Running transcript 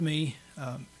me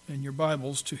in your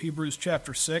Bibles to Hebrews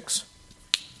chapter 6.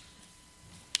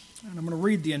 And I'm going to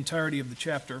read the entirety of the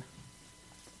chapter.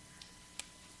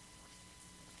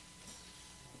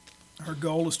 Our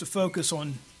goal is to focus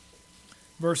on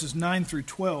verses 9 through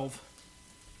 12.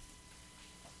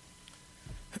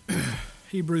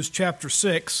 Hebrews chapter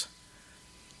 6.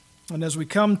 And as we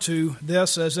come to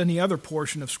this, as any other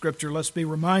portion of Scripture, let's be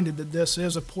reminded that this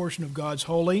is a portion of God's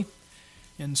holy,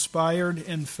 inspired,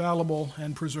 infallible,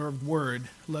 and preserved Word.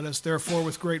 Let us therefore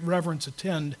with great reverence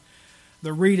attend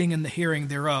the reading and the hearing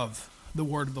thereof, the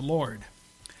Word of the Lord.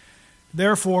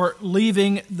 Therefore,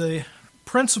 leaving the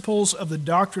principles of the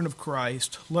doctrine of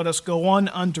Christ, let us go on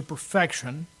unto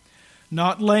perfection,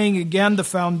 not laying again the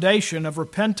foundation of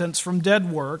repentance from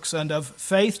dead works and of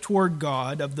faith toward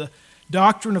God, of the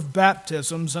doctrine of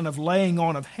baptisms and of laying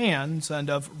on of hands and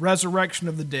of resurrection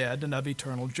of the dead and of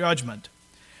eternal judgment.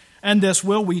 And this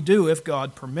will we do if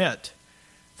God permit.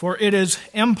 For it is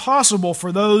impossible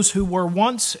for those who were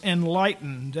once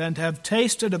enlightened and have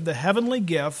tasted of the heavenly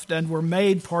gift and were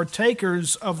made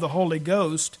partakers of the Holy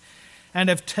Ghost and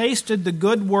have tasted the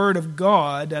good word of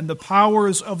God and the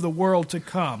powers of the world to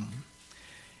come,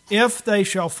 if they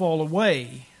shall fall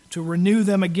away, to renew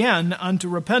them again unto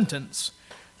repentance,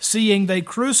 seeing they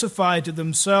crucify to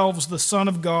themselves the Son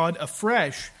of God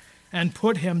afresh and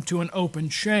put him to an open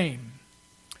shame.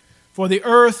 For the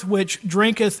earth which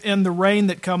drinketh in the rain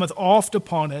that cometh oft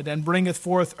upon it, and bringeth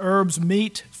forth herbs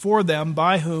meet for them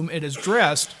by whom it is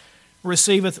dressed,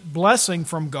 receiveth blessing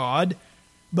from God,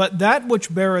 but that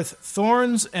which beareth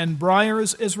thorns and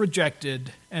briars is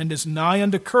rejected, and is nigh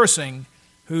unto cursing,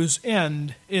 whose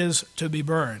end is to be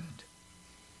burned.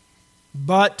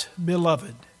 But,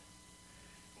 beloved,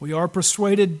 we are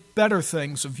persuaded better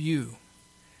things of you,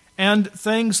 and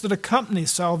things that accompany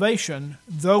salvation,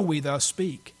 though we thus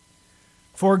speak.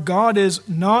 For God is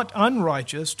not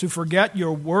unrighteous to forget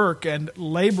your work and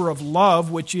labor of love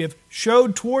which ye have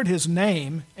showed toward his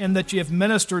name, and that ye have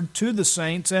ministered to the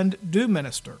saints and do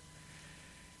minister.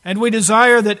 And we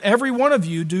desire that every one of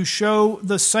you do show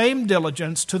the same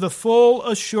diligence to the full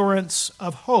assurance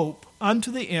of hope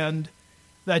unto the end,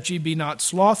 that ye be not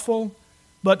slothful,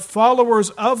 but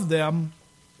followers of them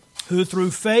who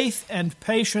through faith and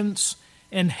patience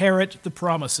inherit the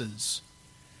promises.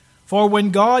 For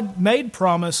when God made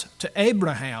promise to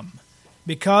Abraham,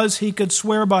 because he could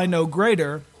swear by no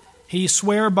greater, he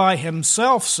sware by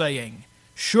himself, saying,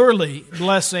 Surely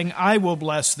blessing I will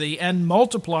bless thee, and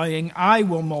multiplying I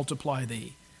will multiply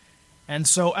thee. And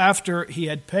so after he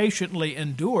had patiently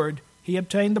endured, he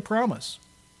obtained the promise.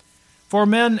 For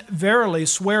men verily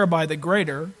swear by the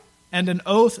greater, and an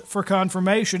oath for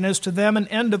confirmation is to them an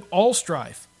end of all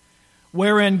strife,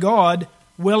 wherein God,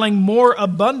 willing more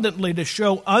abundantly to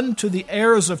show unto the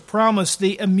heirs of promise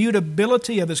the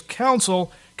immutability of his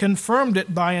counsel, confirmed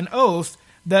it by an oath,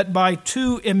 that by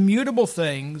two immutable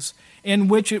things, in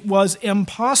which it was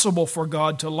impossible for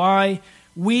God to lie,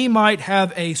 we might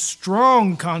have a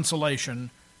strong consolation,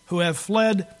 who have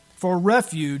fled for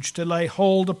refuge to lay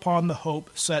hold upon the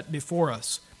hope set before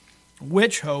us,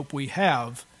 which hope we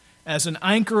have as an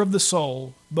anchor of the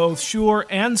soul, both sure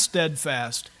and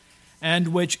steadfast, and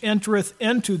which entereth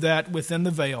into that within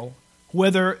the veil,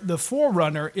 whither the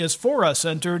forerunner is for us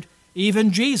entered,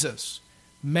 even Jesus,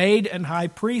 made an high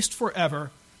priest forever,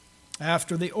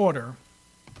 after the order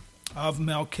of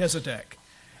Melchizedek.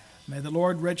 May the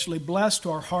Lord richly bless to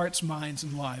our hearts, minds,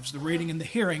 and lives the reading and the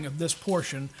hearing of this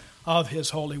portion of his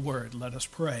holy word. Let us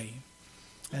pray.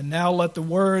 And now let the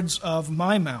words of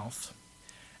my mouth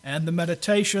and the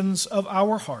meditations of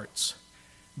our hearts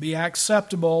be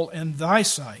acceptable in thy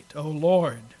sight, O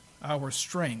Lord, our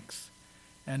strength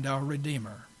and our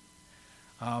Redeemer.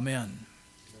 Amen.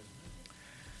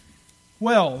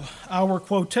 Well, our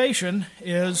quotation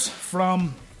is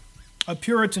from a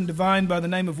Puritan divine by the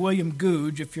name of William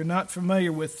Gouge. If you're not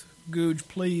familiar with Gouge,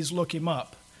 please look him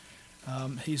up.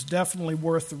 He's definitely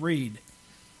worth the read.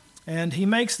 And he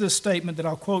makes this statement that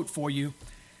I'll quote for you.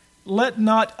 Let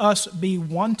not us be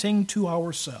wanting to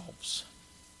ourselves.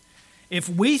 If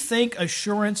we think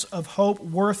assurance of hope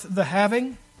worth the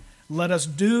having, let us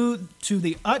do to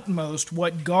the utmost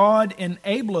what God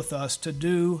enableth us to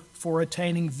do for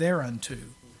attaining thereunto.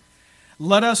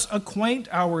 Let us acquaint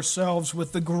ourselves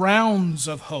with the grounds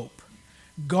of hope,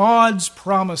 God's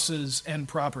promises and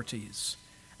properties,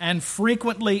 and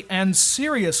frequently and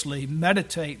seriously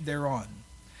meditate thereon.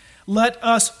 Let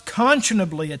us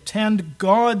conscionably attend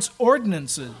God's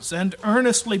ordinances and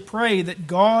earnestly pray that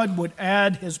God would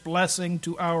add his blessing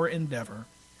to our endeavor.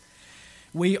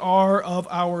 We are of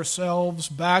ourselves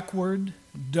backward,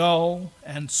 dull,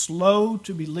 and slow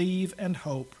to believe and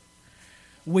hope.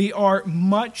 we are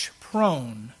much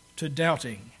prone to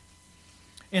doubting.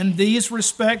 In these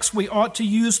respects, we ought to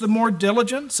use the more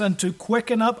diligence and to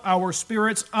quicken up our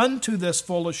spirits unto this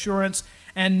full assurance,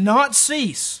 and not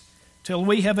cease till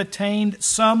we have attained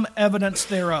some evidence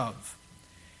thereof.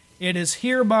 It is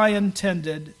hereby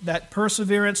intended that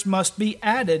perseverance must be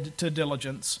added to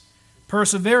diligence.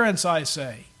 Perseverance, I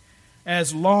say,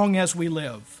 as long as we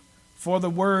live, for the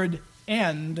word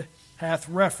end hath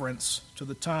reference to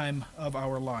the time of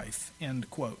our life. End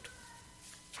quote.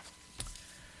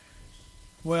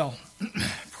 Well,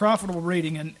 profitable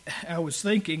reading, and I was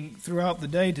thinking throughout the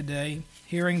day today,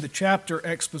 hearing the chapter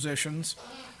expositions,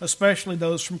 especially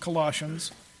those from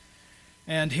Colossians,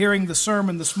 and hearing the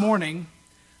sermon this morning,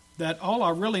 that all I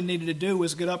really needed to do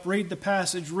was get up, read the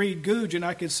passage, read Googe, and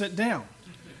I could sit down.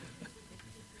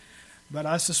 But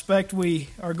I suspect we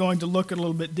are going to look a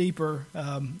little bit deeper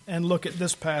and look at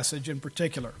this passage in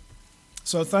particular.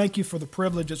 So thank you for the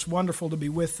privilege. It's wonderful to be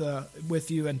with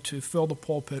you and to fill the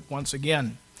pulpit once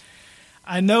again.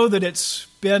 I know that it's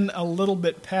been a little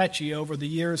bit patchy over the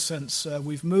years since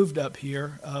we've moved up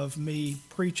here of me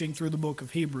preaching through the book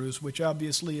of Hebrews, which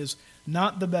obviously is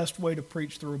not the best way to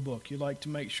preach through a book. You like to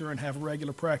make sure and have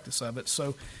regular practice of it.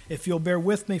 So if you'll bear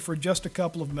with me for just a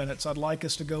couple of minutes, I'd like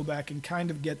us to go back and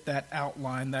kind of get that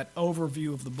outline, that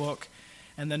overview of the book,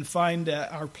 and then find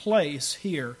our place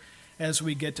here as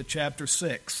we get to chapter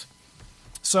 6.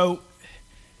 So,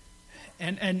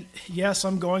 and yes,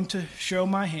 I'm going to show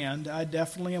my hand. I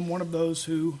definitely am one of those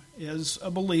who is a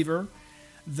believer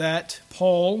that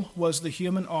Paul was the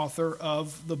human author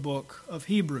of the book of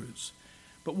Hebrews.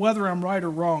 But whether I'm right or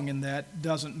wrong in that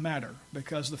doesn't matter,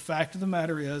 because the fact of the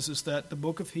matter is that the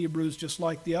book of Hebrews, just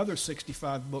like the other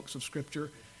 65 books of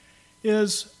Scripture,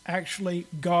 is actually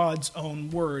God's own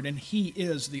word, and He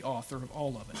is the author of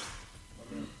all of it.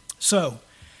 So,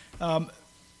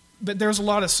 but there's a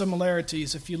lot of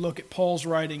similarities if you look at Paul's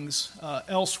writings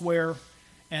elsewhere,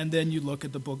 and then you look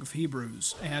at the book of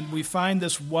Hebrews. And we find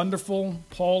this wonderful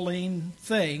Pauline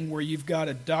thing where you've got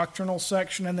a doctrinal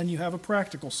section and then you have a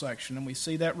practical section, and we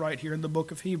see that right here in the book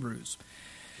of Hebrews.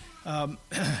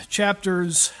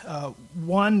 Chapters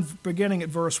 1, beginning at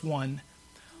verse 1,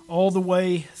 all the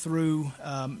way through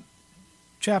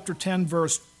chapter 10,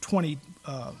 verse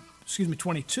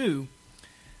 22,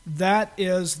 that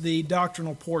is the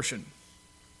doctrinal portion.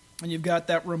 And you've got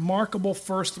that remarkable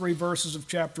first 3 verses of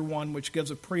chapter 1, which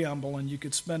gives a preamble, and you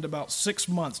could spend about 6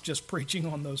 months just preaching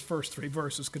on those first 3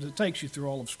 verses because it takes you through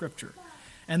all of Scripture.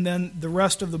 And then the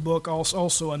rest of the book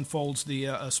also unfolds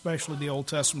especially the Old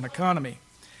Testament economy.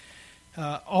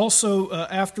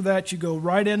 After that, you go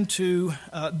right into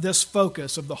this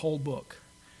focus of the whole book.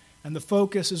 And the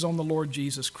focus is on the Lord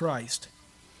Jesus Christ.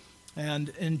 And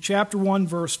in chapter 1,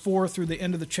 verse 4 through the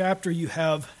end of the chapter, you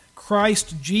have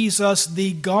Christ Jesus,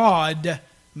 the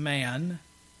God-man,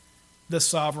 the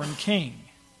sovereign King.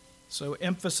 So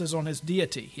emphasis on His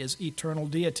deity, His eternal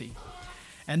deity.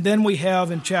 And then we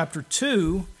have in chapter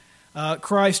 2,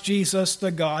 Christ Jesus,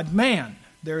 the God-man.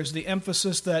 There is the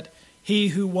emphasis that He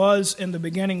who was in the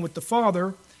beginning with the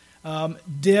Father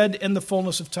did in the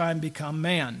fullness of time become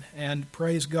man. And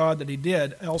praise God that He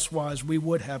did, elsewise we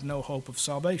would have no hope of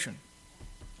salvation.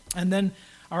 And then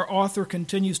our author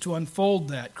continues to unfold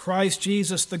that. Christ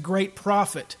Jesus, the great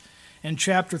prophet, in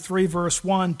chapter 3, verse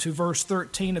 1 to verse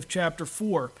 13 of chapter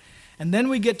 4. And then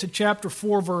we get to chapter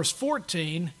 4, verse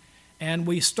 14, and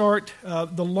we start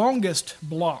the longest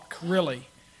block, really,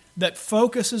 that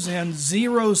focuses in,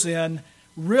 zeroes in,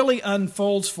 really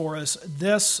unfolds for us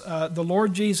this, the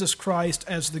Lord Jesus Christ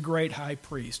as the great high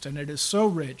priest. And it is so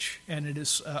rich, and it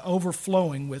is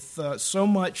overflowing with so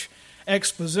much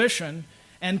exposition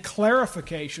and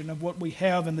clarification of what we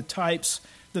have in the types,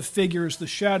 the figures, the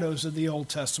shadows of the Old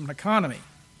Testament economy.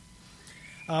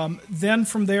 Then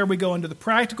from there we go into the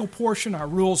practical portion, our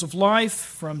rules of life,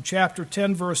 from chapter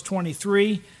 10, verse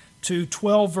 23 to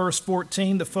 12, verse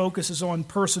 14. The focus is on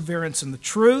perseverance in the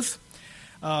truth.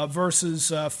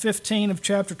 Verses 15 of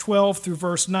chapter 12 through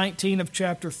verse 19 of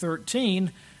chapter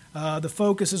 13, the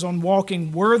focus is on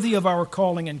walking worthy of our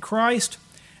calling in Christ.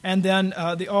 And then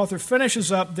the author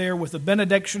finishes up there with a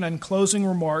benediction and closing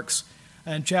remarks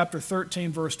in chapter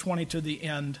 13, verse 20 to the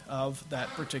end of that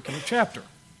particular chapter.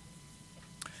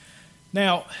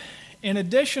 Now, in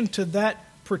addition to that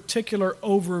particular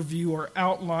overview or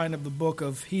outline of the book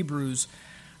of Hebrews,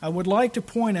 I would like to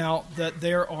point out that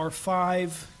there are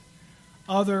 5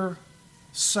 other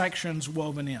sections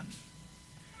woven in.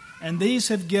 And these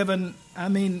have given,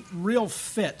 real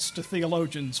fits to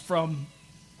theologians from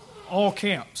all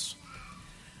camps.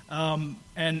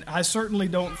 And I certainly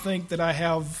don't think that I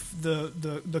have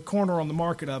the corner on the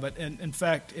market of it. And in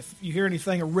fact, if you hear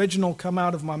anything original come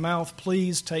out of my mouth,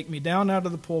 please take me down out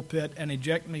of the pulpit and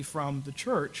eject me from the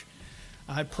church.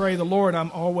 I pray the Lord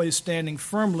I'm always standing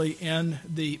firmly in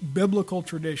the biblical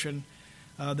tradition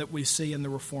that we see in the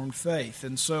Reformed faith.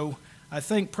 And so I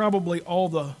think probably all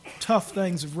the tough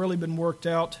things have really been worked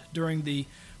out during the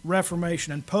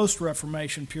Reformation and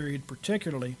post-Reformation period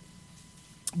particularly.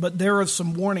 But there are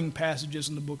some warning passages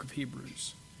in the book of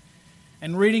Hebrews.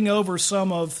 And reading over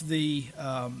some of the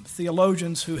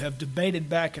theologians who have debated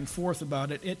back and forth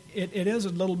about it, it is a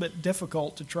little bit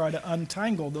difficult to try to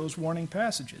untangle those warning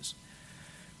passages.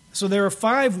 So there are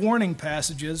 5 warning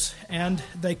passages, and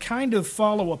they kind of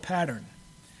follow a pattern.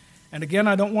 And again,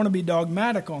 I don't want to be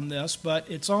dogmatic on this, but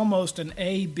it's almost an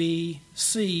A, B,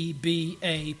 C, B,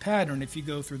 A pattern if you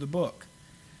go through the book.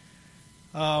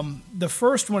 The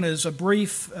first one is a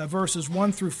brief verses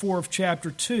 1 through 4 of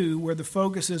chapter 2, where the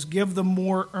focus is, give the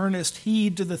more earnest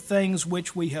heed to the things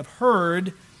which we have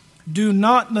heard. Do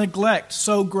not neglect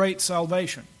so great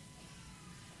salvation.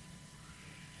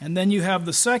 And then you have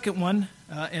the second one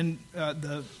in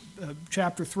the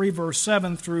chapter 3, verse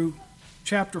 7 through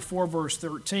chapter 4, verse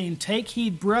 13. Take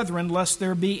heed, brethren, lest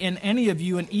there be in any of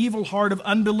you an evil heart of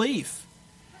unbelief,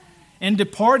 in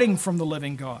departing from the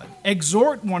living God.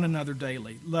 Exhort one another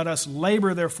daily. Let us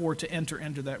labor, therefore, to enter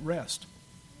into that rest.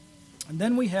 And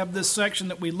then we have this section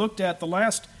that we looked at the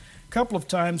last couple of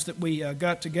times that we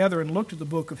got together and looked at the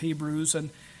book of Hebrews, and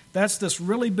that's this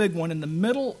really big one. In the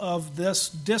middle of this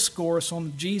discourse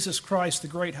on Jesus Christ, the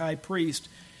great high priest,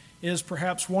 is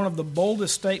perhaps one of the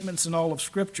boldest statements in all of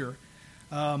Scripture,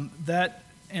 that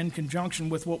in conjunction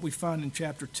with what we find in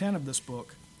chapter 10 of this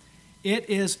book. It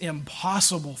is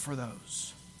impossible for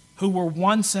those who were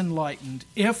once enlightened,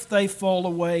 if they fall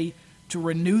away, to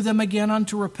renew them again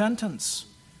unto repentance.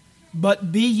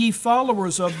 But be ye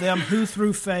followers of them who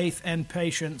through faith and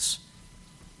patience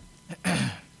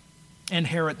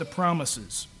inherit the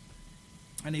promises.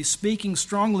 And he's speaking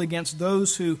strongly against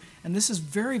those who, and this is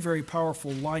very, very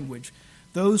powerful language,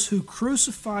 those who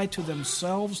crucify to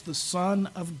themselves the Son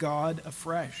of God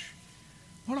afresh.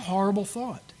 What a horrible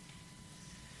thought.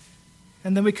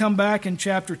 And then we come back in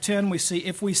chapter 10, we see,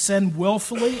 if we sin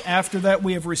willfully, after that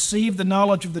we have received the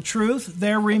knowledge of the truth,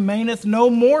 there remaineth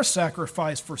no more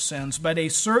sacrifice for sins, but a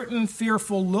certain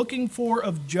fearful looking for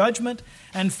of judgment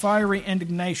and fiery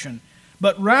indignation.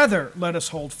 But rather let us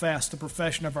hold fast the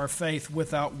profession of our faith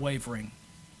without wavering.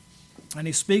 And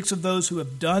he speaks of those who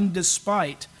have done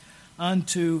despite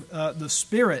unto the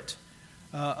Spirit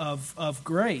of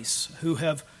grace, who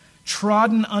have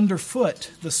trodden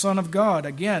underfoot the Son of God.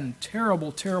 Again,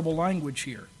 terrible, terrible language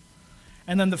here.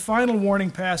 And then the final warning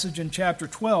passage in chapter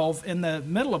 12, in the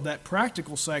middle of that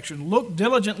practical section, look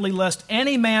diligently lest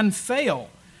any man fail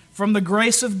from the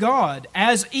grace of God,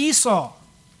 as Esau,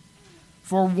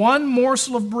 for one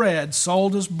morsel of bread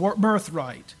sold his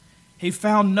birthright. He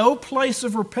found no place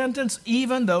of repentance,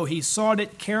 even though he sought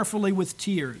it carefully with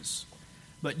tears.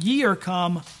 But ye are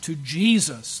come to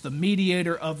Jesus, the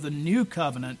mediator of the new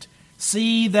covenant.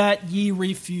 See that ye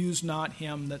refuse not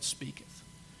him that speaketh.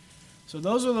 So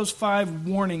those are those 5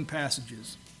 warning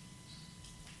passages.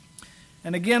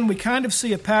 And again, we kind of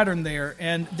see a pattern there,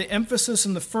 and the emphasis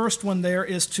in the first one there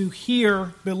is to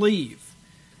hear, believe.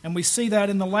 And we see that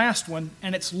in the last one,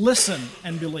 and it's listen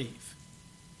and believe.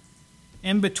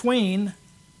 In between,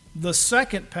 the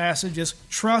second passage is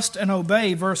trust and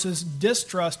obey versus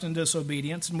distrust and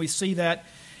disobedience. And we see that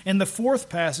in the fourth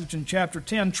passage in chapter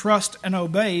 10, trust and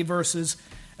obey versus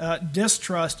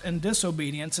distrust and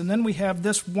disobedience. And then we have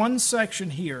this one section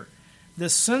here,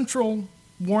 this central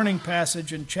warning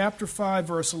passage in chapter 5,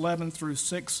 verse 11 through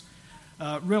 6,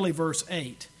 really verse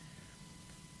 8.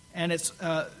 And its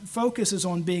focus is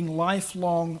on being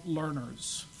lifelong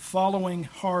learners, following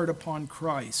hard upon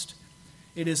Christ.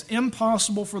 It is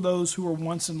impossible for those who were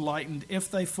once enlightened, if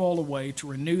they fall away, to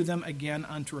renew them again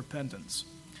unto repentance.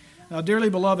 Now, dearly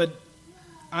beloved,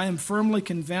 I am firmly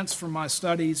convinced from my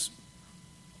studies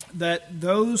that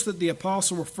those that the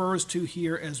apostle refers to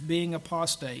here as being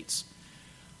apostates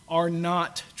are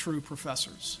not true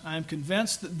professors. I am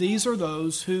convinced that these are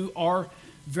those who are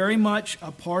very much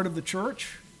a part of the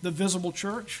church, the visible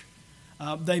church.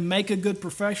 They make a good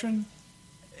profession,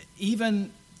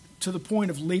 even to the point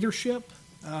of leadership.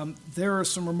 There are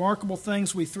some remarkable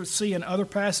things we see in other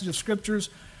passages of Scriptures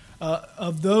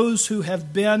of those who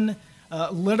have been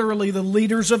literally the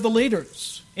leaders of the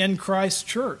leaders in Christ's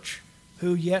church,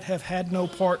 who yet have had no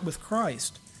part with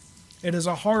Christ. It is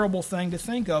a horrible thing to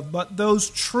think of, but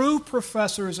those true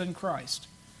professors in Christ,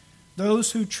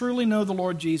 those who truly know the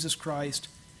Lord Jesus Christ,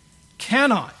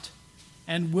 cannot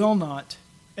and will not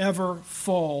ever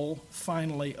fall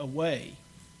finally away,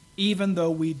 even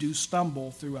though we do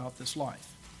stumble throughout this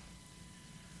life.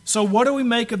 So what do we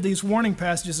make of these warning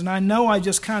passages? And I know I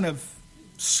just kind of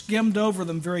skimmed over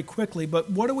them very quickly, but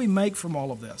what do we make from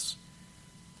all of this?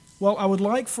 Well, I would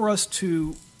like for us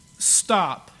to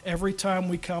stop every time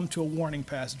we come to a warning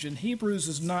passage. And Hebrews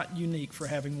is not unique for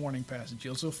having warning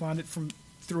passages. You'll find it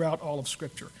throughout all of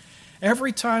Scripture.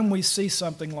 Every time we see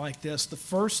something like this, the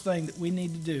first thing that we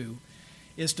need to do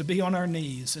is to be on our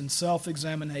knees in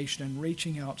self-examination and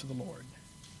reaching out to the Lord.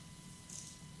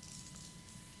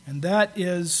 And that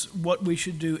is what we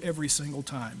should do every single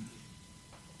time.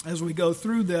 As we go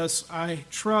through this, I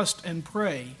trust and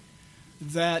pray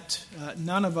that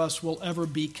none of us will ever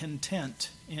be content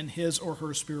in his or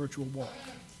her spiritual walk.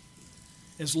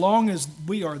 As long as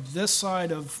we are this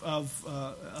side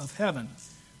of heaven,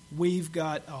 we've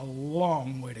got a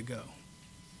long way to go.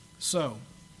 So,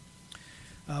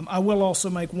 I will also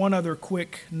make one other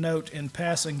quick note in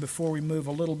passing before we move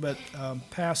a little bit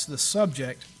past the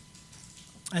subject,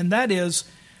 and that is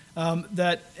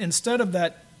that instead of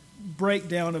that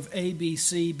breakdown of A, B,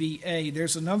 C, B, A,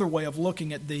 there's another way of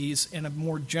looking at these in a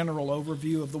more general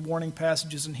overview of the warning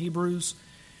passages in Hebrews.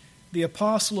 The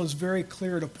apostle is very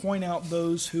clear to point out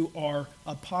those who are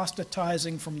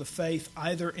apostatizing from the faith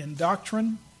either in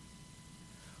doctrine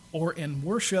or in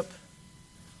worship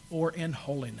or in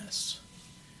holiness.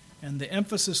 And the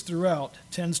emphasis throughout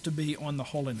tends to be on the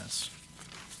holiness.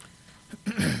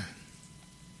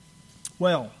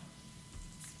 Well,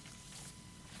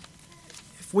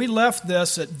 if we left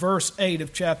this at verse 8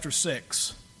 of chapter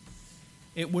 6,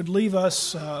 it would leave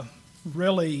us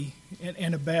really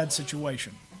in a bad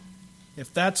situation,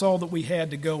 if that's all that we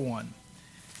had to go on.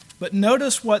 But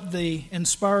notice what the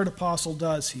inspired apostle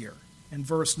does here in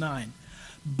verse 9.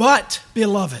 But,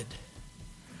 beloved,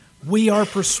 we are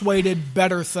persuaded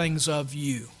better things of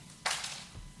you.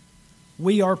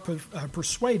 We are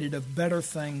persuaded of better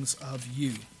things of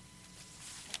you.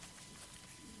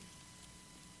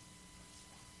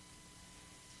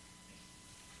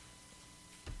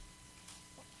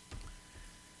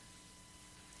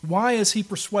 Why is he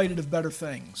persuaded of better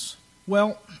things?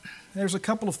 Well, there's a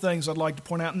couple of things I'd like to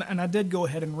point out, and I did go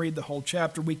ahead and read the whole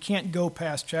chapter. We can't go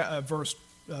past verse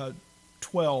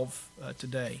 12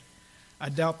 today. I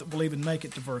doubt that we'll even make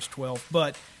it to verse 12,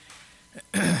 but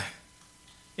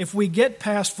if we get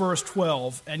past verse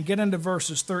 12 and get into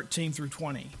verses 13 through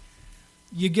 20,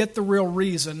 you get the real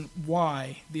reason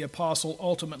why the apostle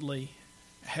ultimately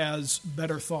has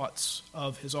better thoughts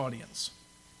of his audience.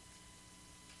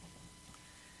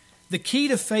 The key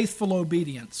to faithful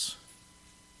obedience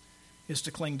is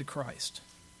to cling to Christ.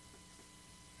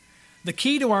 The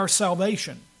key to our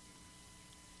salvation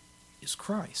is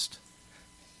Christ.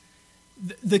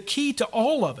 The key to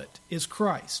all of it is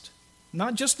Christ.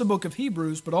 Not just the book of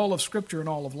Hebrews, but all of Scripture and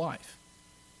all of life.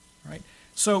 Right?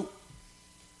 So,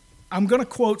 I'm going to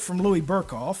quote from Louis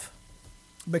Berkhoff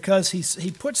because he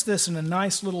puts this in a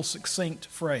nice little succinct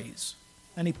phrase.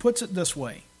 And he puts it this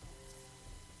way.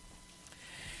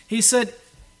 He said,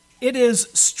 "It is,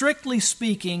 strictly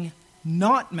speaking,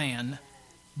 not man,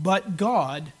 but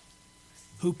God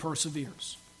who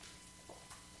perseveres."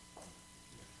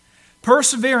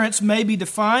 Perseverance may be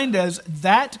defined as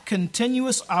that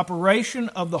continuous operation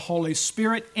of the Holy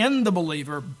Spirit in the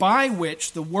believer by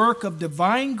which the work of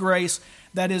divine grace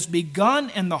that is begun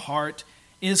in the heart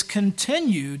is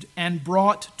continued and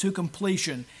brought to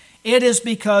completion. It is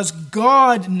because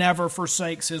God never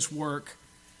forsakes His work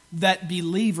that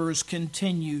believers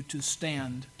continue to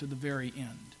stand to the very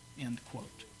end. End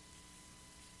quote.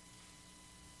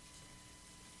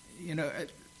 You know,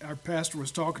 our pastor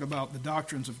was talking about the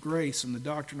doctrines of grace and the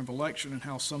doctrine of election and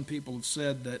how some people have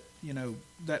said that, you know,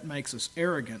 that makes us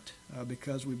arrogant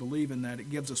because we believe in that. It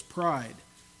gives us pride.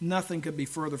 Nothing could be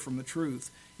further from the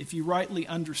truth. If you rightly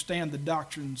understand the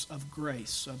doctrines of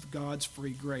grace, of God's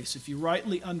free grace, if you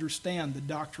rightly understand the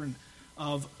doctrine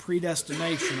of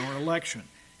predestination or election,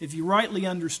 if you rightly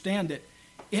understand it,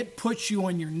 it puts you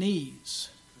on your knees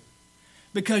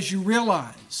because you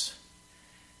realize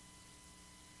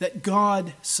that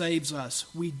God saves us.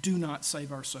 We do not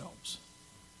save ourselves.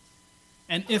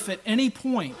 And if at any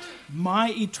point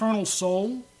my eternal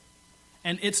soul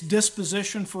and its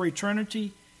disposition for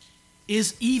eternity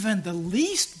is even the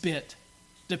least bit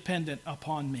dependent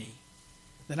upon me,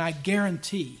 then I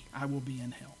guarantee I will be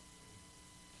in hell.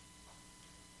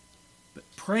 But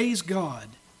praise God,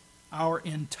 our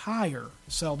entire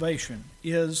salvation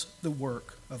is the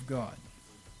work of God.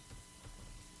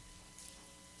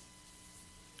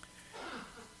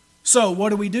 So what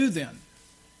do we do then?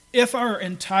 If our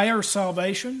entire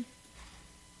salvation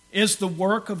is the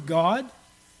work of God,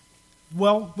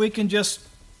 well, we can just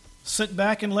sit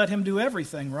back and let him do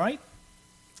everything, right?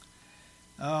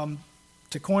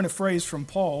 To coin a phrase from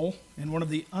Paul in one of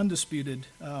the undisputed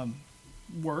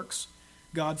works,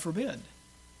 God forbid.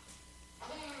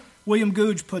 William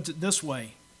Gouge puts it this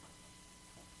way,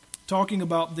 talking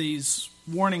about these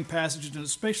warning passages, and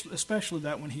especially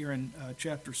that one here in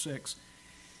chapter 6.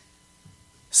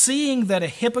 Seeing that a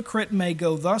hypocrite may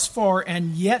go thus far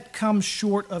and yet come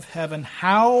short of heaven,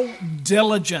 how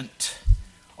diligent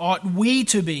ought we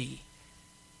to be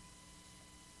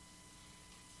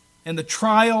in the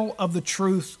trial of the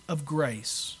truth of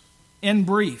grace. In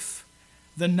brief,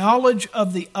 the knowledge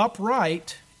of the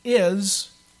upright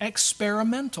is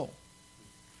experimental,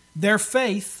 their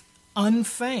faith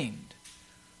unfeigned,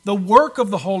 the work of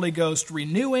the Holy Ghost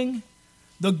renewing,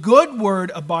 the good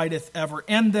word abideth ever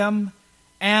in them,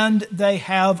 and they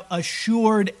have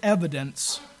assured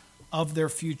evidence of their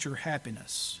future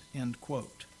happiness. End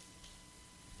quote.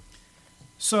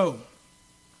 So,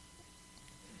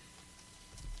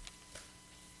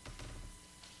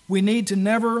 we need to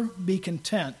never be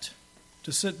content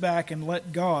to sit back and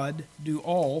let God do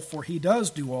all, for he does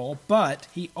do all, but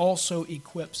he also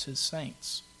equips his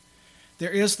saints.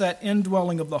 There is that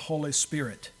indwelling of the Holy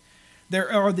Spirit.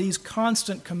 There are these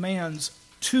constant commands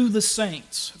to the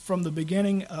saints from the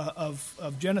beginning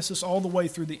of Genesis all the way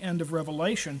through the end of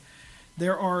Revelation.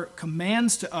 There are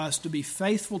commands to us to be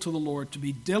faithful to the Lord, to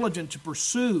be diligent to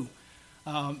pursue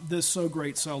this so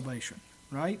great salvation,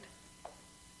 right?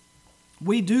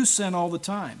 We do sin all the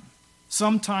time,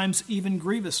 sometimes even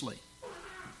grievously.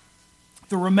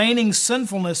 The remaining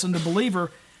sinfulness in the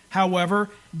believer, however,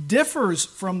 differs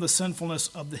from the sinfulness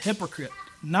of the hypocrite,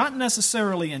 not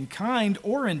necessarily in kind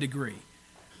or in degree,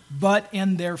 but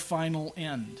in their final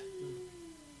end.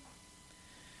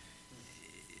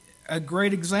 A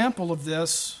great example of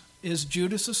this is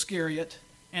Judas Iscariot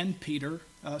and Peter,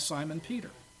 Simon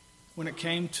Peter, when it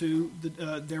came to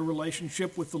their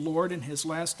relationship with the Lord in his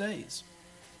last days.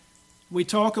 We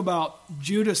talk about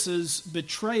Judas's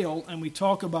betrayal and we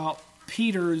talk about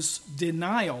Peter's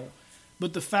denial,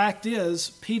 but the fact is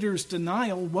Peter's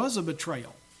denial was a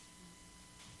betrayal.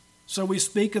 So we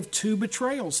speak of two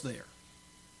betrayals there.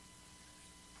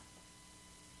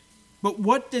 But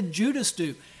what did Judas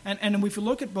do? And if we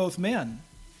look at both men,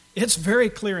 it's very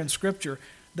clear in Scripture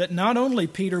that not only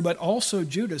Peter but also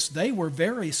Judas, they were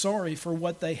very sorry for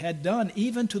what they had done,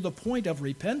 even to the point of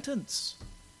repentance.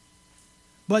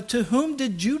 But to whom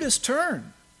did Judas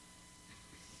turn?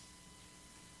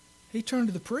 He turned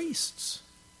to the priests.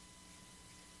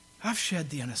 I've shed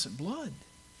the innocent blood.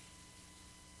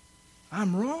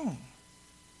 I'm wrong.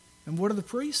 And what do the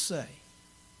priests say?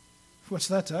 What's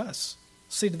that to us?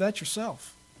 See to that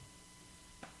yourself.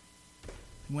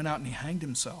 He went out and he hanged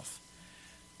himself.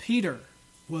 Peter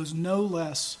was no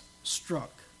less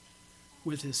struck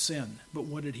with his sin, but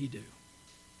what did he do?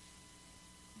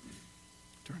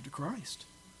 Turn to Christ.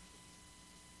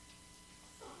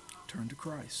 Turn to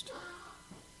Christ.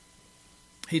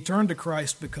 He turned to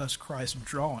Christ because Christ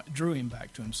drew him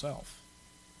back to himself.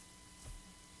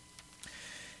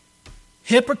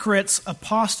 Hypocrites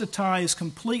apostatize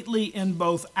completely in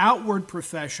both outward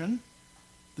profession,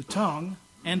 the tongue,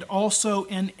 and also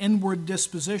in inward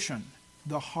disposition,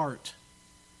 the heart.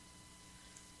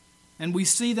 And we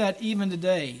see that even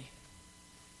today.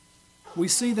 We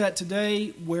see that today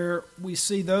where we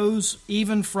see those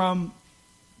even from,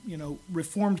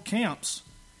 Reformed camps,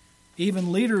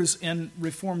 even leaders in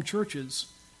Reformed churches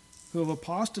who have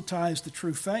apostatized the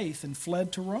true faith and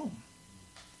fled to Rome.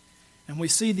 And we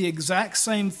see the exact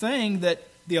same thing that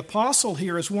the apostle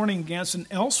here is warning against and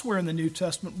elsewhere in the New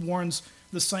Testament warns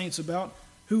the saints about,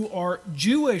 who are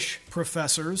Jewish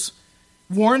professors,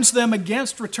 warns them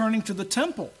against returning to the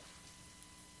temple.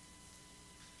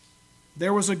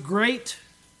 There was a great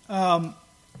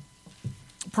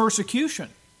persecution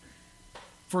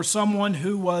for someone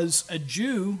who was a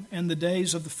Jew in the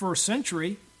days of the first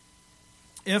century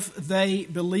if they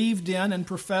believed in and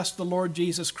professed the Lord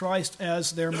Jesus Christ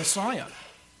as their Messiah.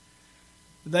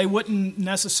 They wouldn't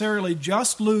necessarily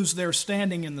just lose their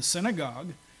standing in the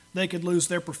synagogue. They could lose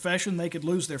their profession, they could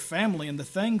lose their family, and the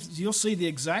things you'll see the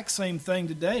exact same thing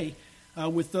today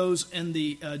with those in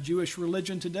the Jewish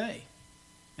religion today.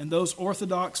 And those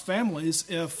Orthodox families,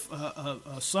 if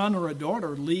a son or a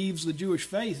daughter leaves the Jewish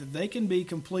faith, they can be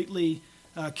completely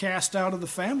cast out of the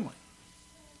family.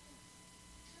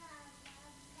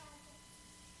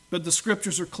 But the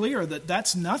Scriptures are clear that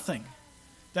that's nothing.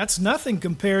 That's nothing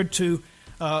compared to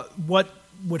what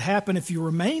would happen if you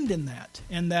remained in that.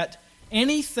 And that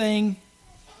anything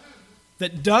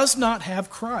that does not have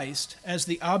Christ as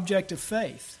the object of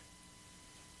faith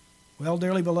Well,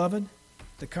 dearly beloved,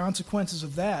 the consequences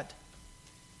of that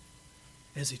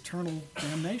is eternal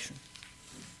damnation.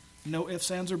 No ifs,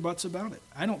 ands, or buts about it.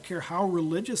 I don't care how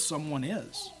religious someone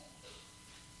is.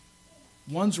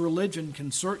 One's religion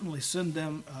can certainly send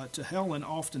them to hell, and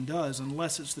often does,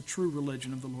 unless it's the true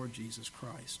religion of the Lord Jesus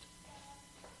Christ.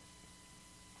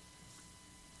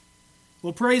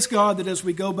 Well, praise God that as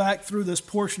we go back through this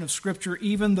portion of Scripture,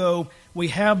 even though we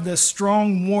have this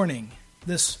strong warning,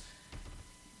 this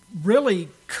really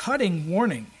cutting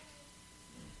warning,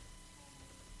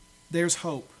 there's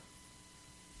hope.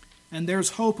 And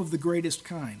there's hope of the greatest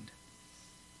kind.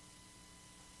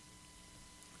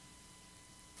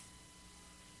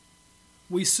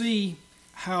 We see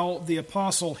how the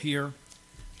apostle here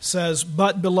says,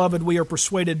 "But, beloved, we are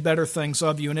persuaded better things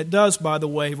of you." And it does, by the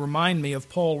way, remind me of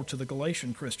Paul to the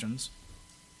Galatian Christians.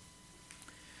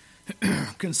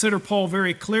 Consider Paul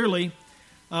very clearly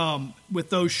with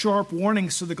those sharp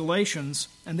warnings to the Galatians.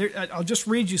 And I'll just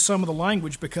read you some of the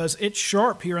language because it's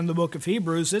sharp here in the book of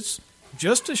Hebrews. It's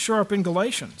just as sharp in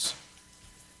Galatians.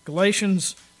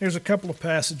 Galatians, there's a couple of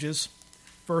passages,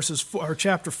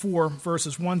 chapter 4,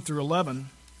 verses 1 through 11.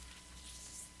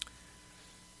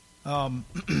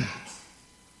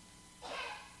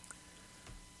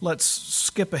 Let's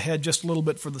skip ahead just a little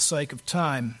bit for the sake of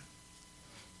time.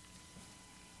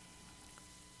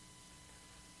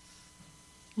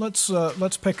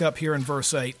 Let's pick up here in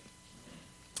verse 8.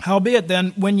 "Howbeit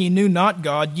then, when ye knew not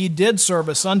God, ye did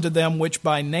service unto them which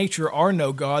by nature are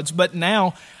no gods. But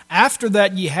now, after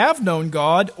that ye have known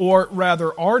God, or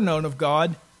rather are known of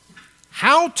God,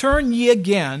 how turn ye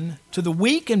again to the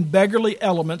weak and beggarly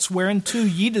elements whereunto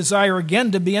ye desire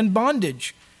again to be in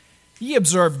bondage? Ye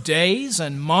observe days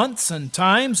and months and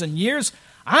times and years.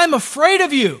 I am afraid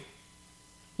of you,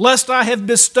 lest I have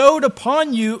bestowed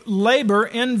upon you labor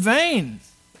in vain.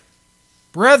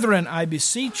 Brethren, I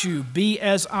beseech you, be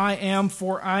as I am,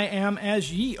 for I am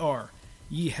as ye are.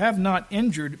 Ye have not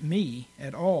injured me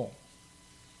at all."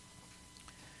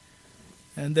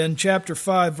 And then chapter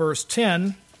 5, verse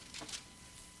 10,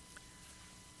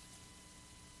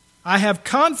 "I have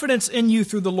confidence in you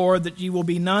through the Lord that ye will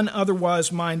be none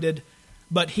otherwise minded,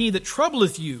 but he that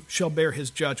troubleth you shall bear his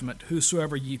judgment,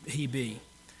 whosoever he be."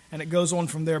 And it goes on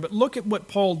from there. But look at what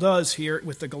Paul does here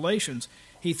with the Galatians.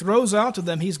 He throws out to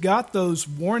them, he's got those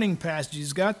warning passages,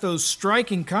 he's got those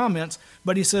striking comments,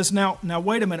 but he says, now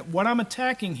wait a minute, what I'm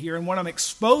attacking here and what I'm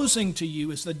exposing to you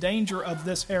is the danger of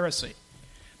this heresy.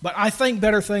 But I think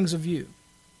better things of you.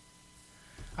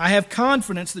 I have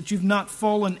confidence that you've not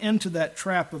fallen into that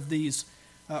trap of these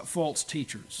false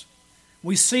teachers.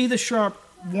 We see the sharp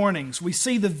warnings. We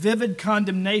see the vivid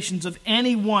condemnations of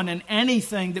anyone and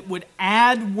anything that would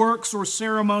add works or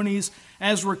ceremonies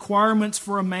as requirements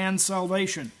for a man's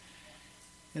salvation.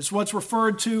 It's what's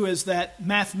referred to as that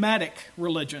mathematic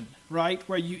religion, right?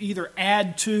 Where you either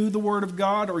add to the Word of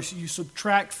God or you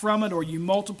subtract from it or you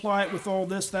multiply it with all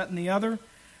this, that, and the other.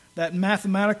 That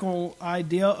mathematical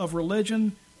idea of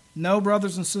religion. No,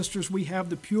 brothers and sisters, we have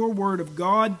the pure Word of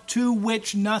God to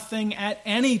which nothing at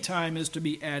any time is to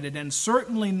be added, and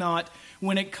certainly not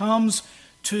when it comes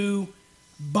to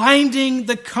binding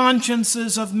the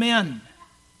consciences of men.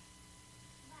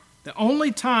 The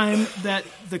only time that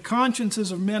the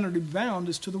consciences of men are to be bound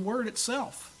is to the Word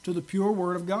itself, to the pure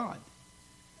Word of God.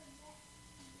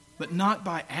 But not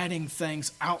by adding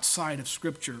things outside of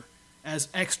Scripture as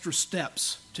extra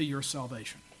steps to your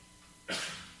salvation.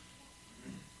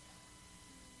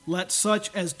 Let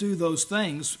such as do those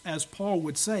things, as Paul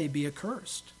would say, be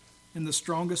accursed in the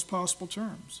strongest possible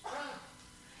terms.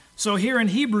 So here in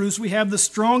Hebrews, we have the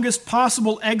strongest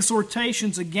possible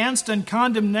exhortations against and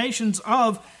condemnations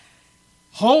of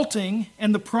halting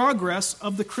in the progress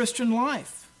of the Christian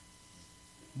life.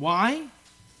 Why?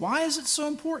 Why is it so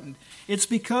important? It's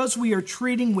because we are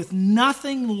treating with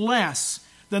nothing less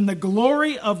than the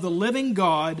glory of the living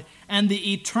God and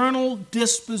the eternal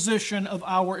disposition of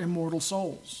our immortal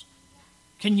souls.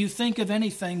 Can you think of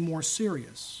anything more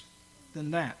serious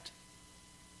than that?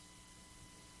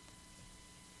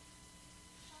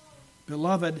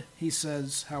 Beloved, he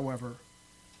says, however,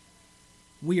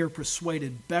 we are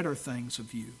persuaded better things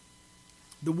of you.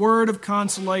 The word of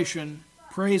consolation,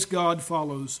 praise God,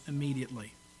 follows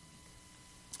immediately.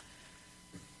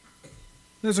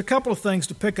 There's a couple of things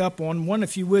to pick up on. One,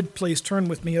 if you would, please turn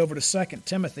with me over to 2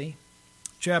 Timothy,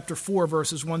 chapter 4,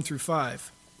 verses 1 through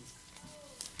 5.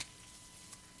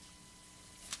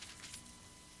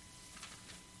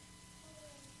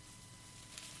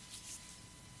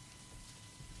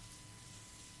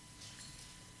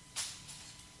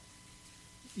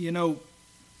 You know,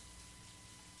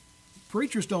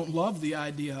 preachers don't love the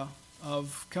idea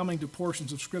of coming to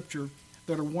portions of Scripture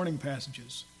that are warning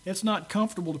passages. It's not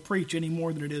comfortable to preach any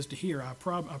more than it is to hear. I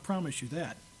promise you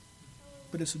that.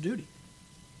 But it's a duty.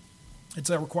 It's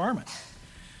a requirement.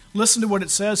 Listen to what it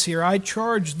says here. I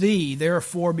charge thee,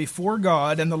 therefore, before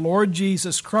God and the Lord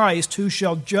Jesus Christ, who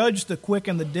shall judge the quick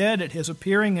and the dead at his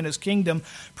appearing in his kingdom,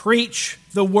 preach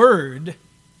the word,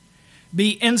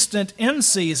 be instant in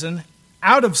season,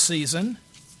 out of season,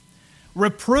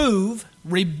 reprove,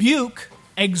 rebuke,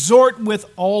 exhort with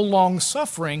all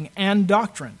longsuffering and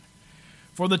doctrine.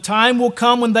 For the time will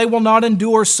come when they will not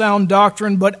endure sound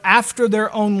doctrine, but after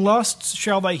their own lusts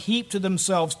shall they heap to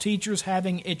themselves teachers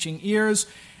having itching ears,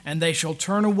 and they shall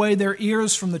turn away their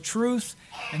ears from the truth,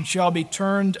 and shall be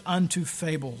turned unto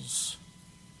fables.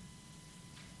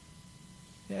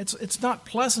 It's not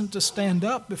pleasant to stand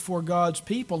up before God's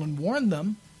people and warn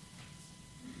them.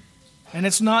 And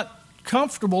it's not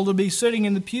comfortable to be sitting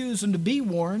in the pews and to be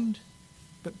warned.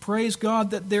 But praise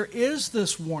God that there is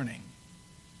this warning.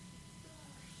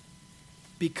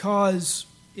 Because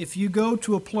if you go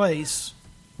to a place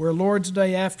where Lord's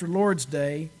Day after Lord's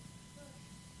Day,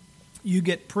 you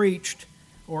get preached,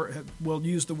 or we'll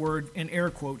use the word in air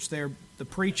quotes there, the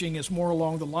preaching is more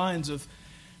along the lines of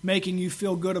making you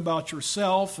feel good about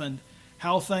yourself and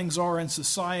how things are in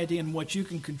society and what you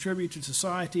can contribute to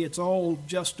society. It's all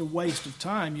just a waste of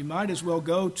time. You might as well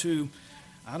go to,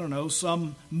 I don't know,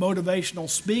 some motivational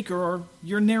speaker or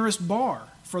your nearest bar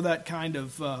for that kind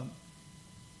of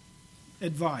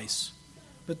advice.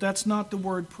 But that's not the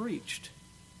word preached.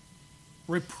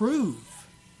 Reprove,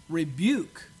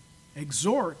 rebuke,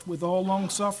 exhort with all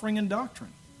longsuffering and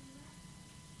doctrine.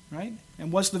 Right?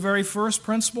 And what's the very first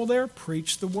principle there?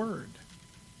 Preach the word.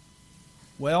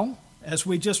 Well, as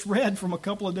we just read from a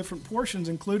couple of different portions,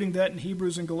 including that in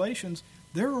Hebrews and Galatians,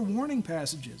 there are warning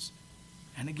passages.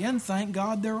 And again, thank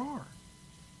God there are.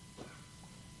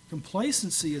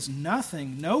 Complacency is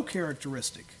no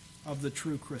characteristic of the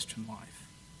true Christian life.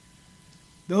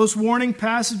 Those warning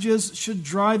passages should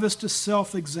drive us to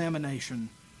self-examination.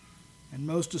 And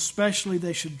most especially,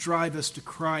 they should drive us to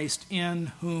Christ, in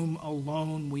whom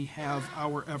alone we have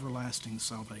our everlasting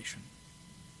salvation.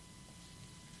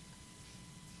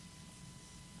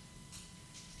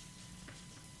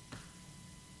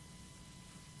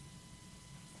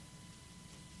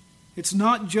 It's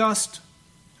not just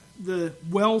the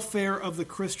welfare of the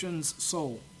Christian's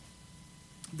soul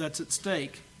that's at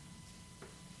stake,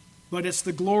 but it's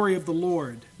the glory of the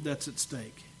Lord that's at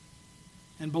stake.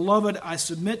 And beloved, I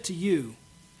submit to you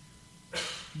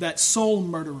that soul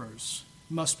murderers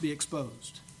must be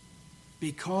exposed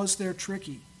because they're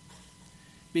tricky,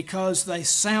 because they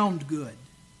sound good,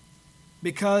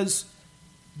 because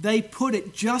they put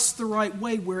it just the right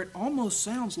way where it almost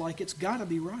sounds like it's got to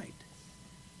be right.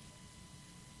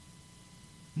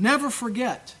 Never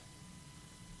forget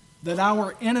that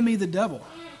our enemy, the devil,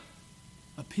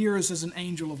 appears as an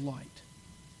angel of light,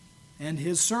 and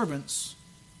his servants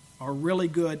are really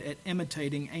good at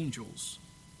imitating angels.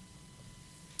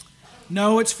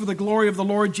 No, it's for the glory of the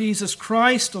Lord Jesus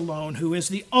Christ alone, who is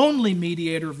the only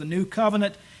mediator of the new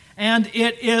covenant, and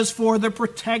it is for the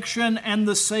protection and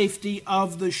the safety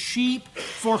of the sheep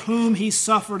for whom he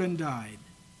suffered and died.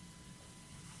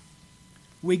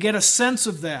 We get a sense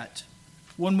of that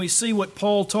when we see what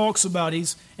Paul talks about.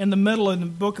 He's in the middle of the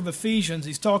book of Ephesians.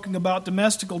 He's talking about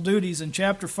domestical duties in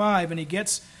chapter 5, and he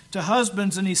gets to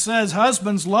husbands, and he says,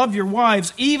 "Husbands, love your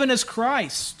wives, even as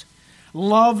Christ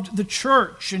loved the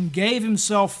church and gave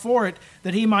himself for it,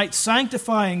 that he might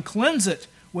sanctify and cleanse it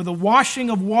with a washing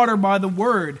of water by the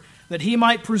word, that he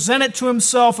might present it to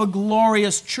himself a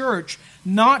glorious church,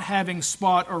 not having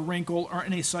spot or wrinkle or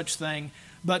any such thing,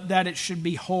 but that it should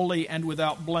be holy and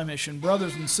without blemish." And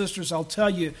brothers and sisters, I'll tell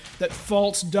you that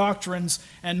false doctrines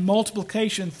and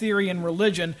multiplication theory in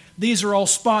religion, these are all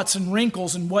spots and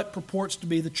wrinkles in what purports to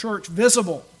be the church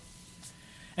visible.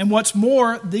 And what's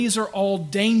more, these are all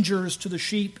dangers to the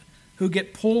sheep who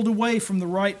get pulled away from the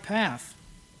right path.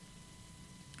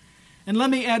 And let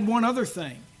me add one other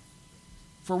thing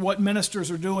for what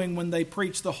ministers are doing when they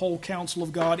preach the whole counsel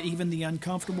of God, even the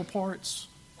uncomfortable parts.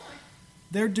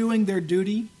 They're doing their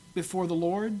duty before the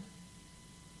Lord.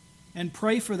 And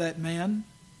pray for that man,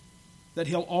 that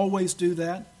he'll always do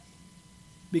that,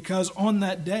 because on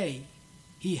that day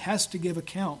he has to give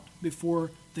account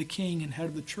before the king and head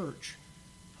of the church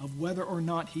of whether or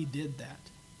not he did that.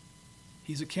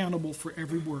 He's accountable for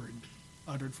every word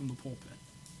uttered from the pulpit.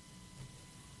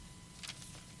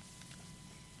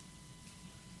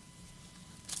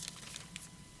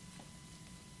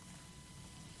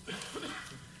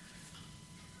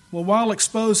 Well, while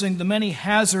exposing the many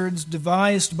hazards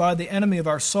devised by the enemy of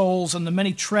our souls and the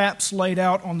many traps laid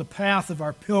out on the path of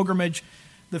our pilgrimage,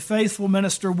 the faithful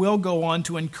minister will go on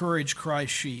to encourage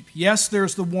Christ's sheep. Yes,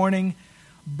 there's the warning,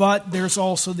 but there's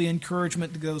also the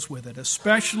encouragement that goes with it,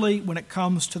 especially when it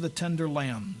comes to the tender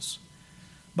lambs.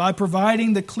 By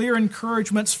providing the clear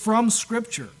encouragements from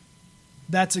Scripture,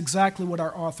 that's exactly what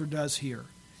our author does here.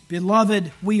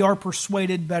 Beloved, we are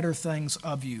persuaded better things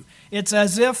of you. It's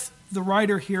as if the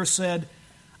writer here said,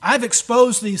 I've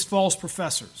exposed these false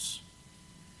professors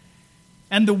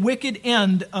and the wicked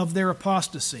end of their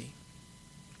apostasy.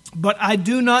 But I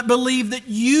do not believe that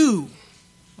you,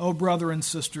 O brother and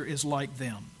sister, is like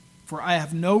them. For I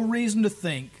have no reason to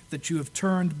think that you have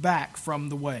turned back from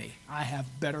the way. I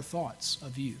have better thoughts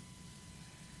of you.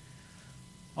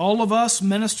 All of us,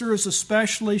 ministers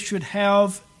especially, should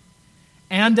have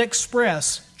and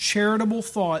express charitable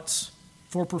thoughts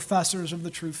for professors of the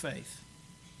true faith.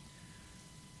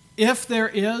 If there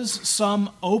is some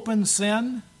open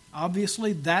sin,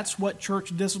 obviously that's what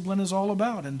church discipline is all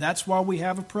about, and that's why we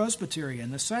have a presbytery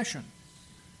and a session.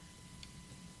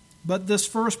 But this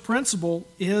first principle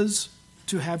is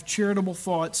to have charitable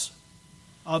thoughts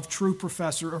of true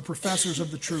professor or professors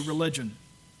of the true religion.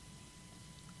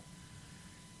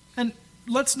 And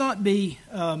let's not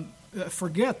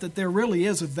forget that there really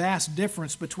is a vast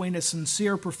difference between a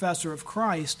sincere professor of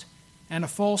Christ and a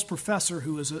false professor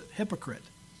who is a hypocrite.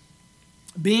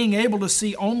 Being able to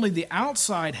see only the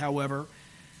outside, however,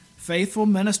 faithful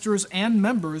ministers and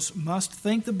members must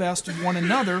think the best of one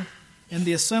another in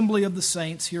the assembly of the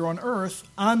saints here on earth,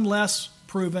 unless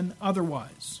proven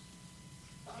otherwise.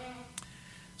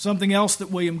 Something else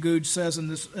that William Gouge says in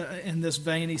this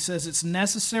vein, he says, it's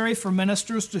necessary for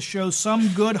ministers to show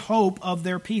some good hope of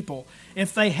their people.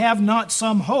 If they have not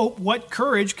some hope, what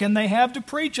courage can they have to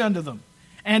preach unto them?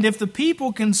 And if the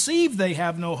people conceive they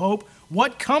have no hope,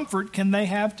 what comfort can they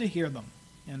have to hear them?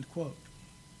 End quote.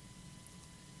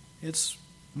 It's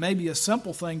maybe a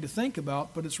simple thing to think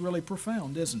about, but it's really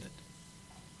profound, isn't it?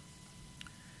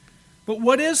 But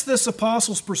what is this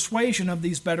apostle's persuasion of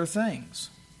these better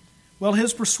things? Well,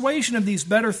 his persuasion of these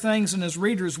better things in his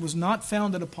readers was not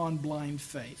founded upon blind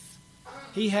faith.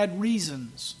 He had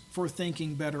reasons for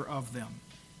thinking better of them.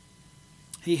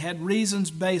 He had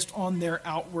reasons based on their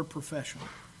outward profession.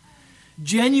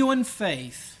 Genuine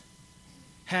faith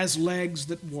has legs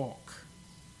that walk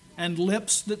and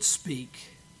lips that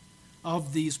speak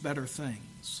of these better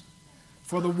things.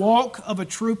 For the walk of a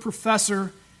true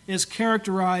professor is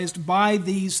characterized by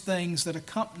these things that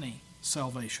accompany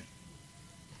salvation.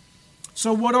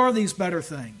 So what are these better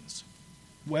things?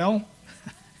 Well,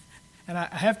 and I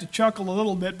have to chuckle a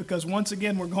little bit because once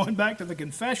again we're going back to the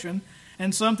confession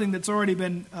and something that's already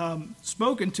been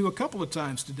spoken to a couple of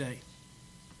times today.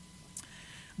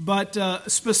 But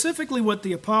specifically what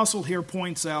the apostle here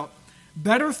points out,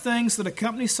 better things that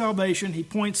accompany salvation, he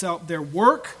points out their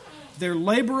work, their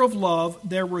labor of love,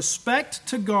 their respect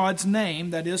to God's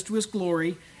name, that is to His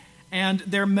glory, and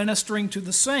their ministering to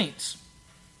the saints.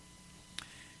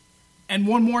 And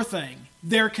one more thing,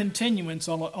 their continuance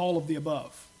on all of the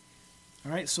above.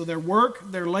 All right, so their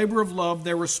work, their labor of love,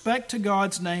 their respect to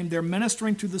God's name, their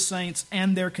ministering to the saints,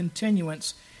 and their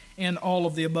continuance in all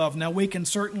of the above. Now, we can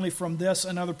certainly from this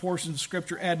and other portions of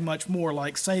Scripture add much more,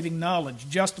 like saving knowledge,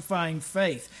 justifying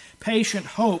faith, patient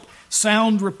hope,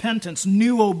 sound repentance,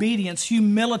 new obedience,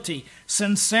 humility,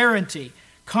 sincerity,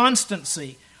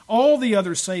 constancy, all the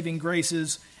other saving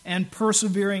graces, and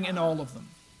persevering in all of them.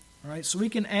 All right, so we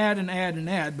can add and add and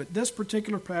add, but this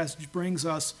particular passage brings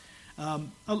us,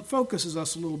 focuses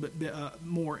us a little bit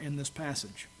more in this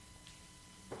passage.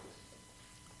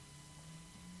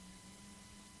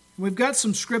 We've got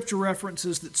some scripture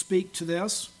references that speak to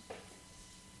this,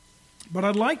 but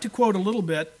I'd like to quote a little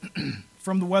bit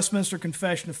from the Westminster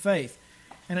Confession of Faith,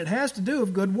 and it has to do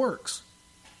with good works,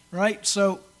 right?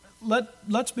 So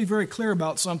let's be very clear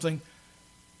about something.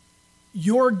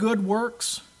 Your good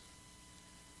works,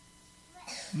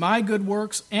 my good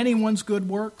works, anyone's good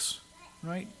works,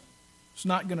 right? It's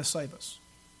not going to save us.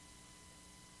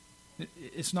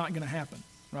 It's not going to happen,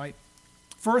 right?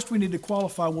 First, we need to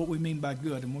qualify what we mean by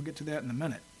good, and we'll get to that in a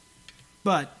minute.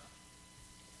 But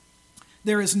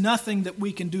there is nothing that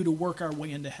we can do to work our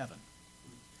way into heaven.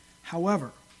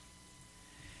 However,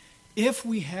 if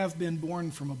we have been born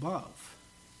from above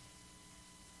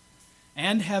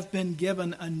and have been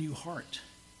given a new heart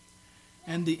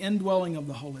and the indwelling of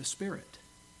the Holy Spirit,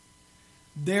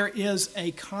 there is a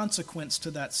consequence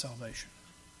to that salvation,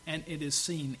 and it is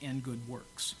seen in good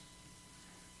works.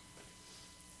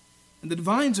 And the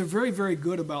divines are very, very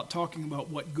good about talking about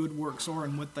what good works are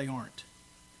and what they aren't.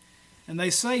 And they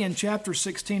say in chapter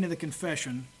 16 of the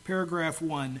Confession, paragraph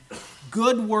 1,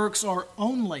 good works are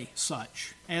only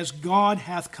such as God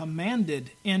hath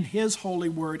commanded in his holy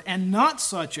word, and not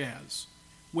such as,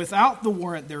 without the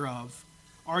warrant thereof,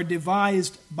 are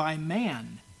devised by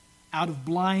man out of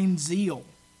blind zeal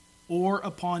or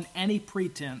upon any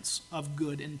pretense of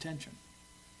good intention.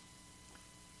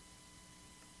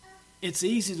 It's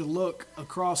easy to look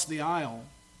across the aisle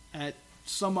at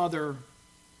some other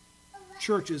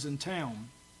churches in town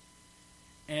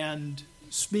and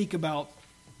speak about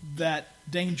that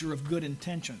danger of good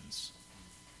intentions.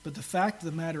 But the fact of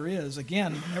the matter is,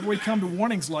 again, whenever we come to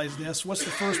warnings like this, where's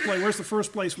the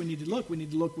first place we need to look? We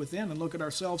need to look within and look at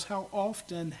ourselves. How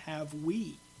often have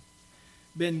we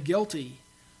been guilty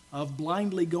of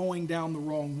blindly going down the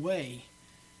wrong way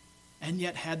and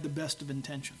yet had the best of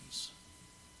intentions?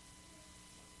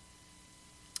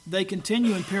 They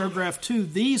continue in paragraph 2,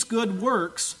 these good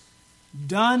works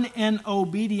done in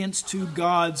obedience to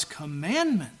God's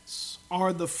commandments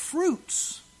are the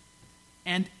fruits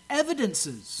and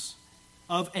evidences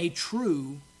of a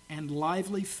true and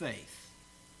lively faith.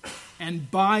 And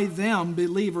by them,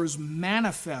 believers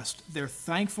manifest their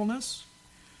thankfulness,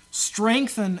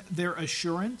 strengthen their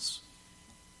assurance,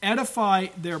 edify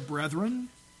their brethren,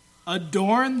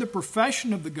 adorn the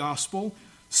profession of the gospel,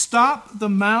 stop the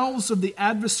mouths of the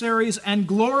adversaries, and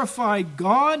glorify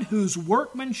God, whose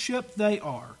workmanship they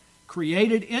are,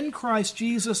 created in Christ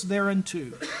Jesus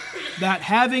thereunto, that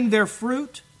having their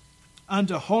fruit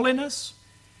unto holiness,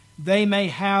 they may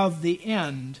have the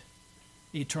end,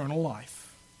 eternal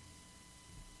life.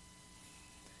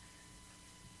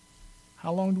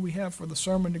 How long do we have for the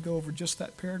sermon to go over just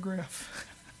that paragraph?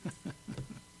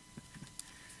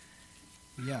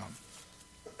 Yeah.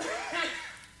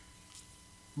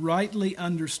 Rightly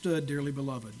understood, dearly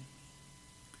beloved,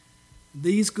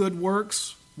 these good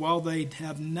works, while they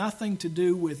have nothing to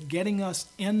do with getting us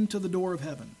into the door of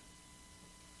heaven,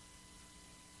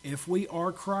 if we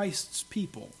are Christ's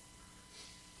people,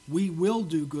 we will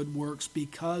do good works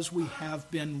because we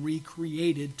have been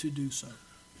recreated to do so.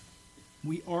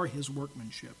 We are his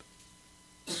workmanship.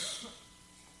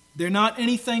 They're not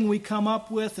anything we come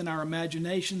up with in our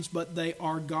imaginations, but they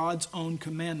are God's own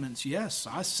commandments. Yes,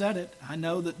 I said it. I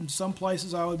know that in some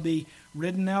places I would be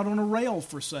ridden out on a rail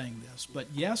for saying this. But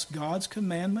yes, God's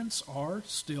commandments are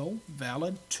still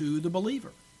valid to the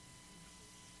believer.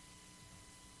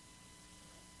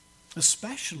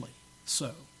 Especially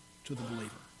so to the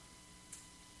believer.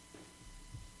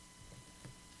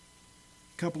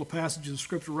 A couple of passages of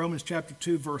Scripture, Romans chapter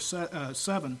 2, verse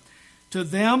 7. To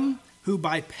them who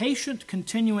by patient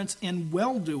continuance in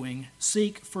well-doing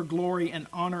seek for glory and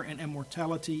honor and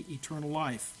immortality, eternal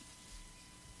life.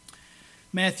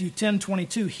 Matthew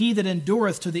 10:22, he that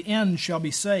endureth to the end shall be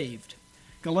saved.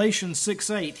 Galatians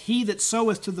 6:8, he that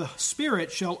soweth to the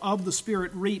Spirit shall of the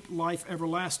Spirit reap life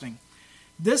everlasting.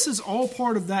 This is all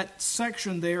part of that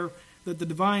section there that the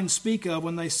divines speak of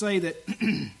when they say that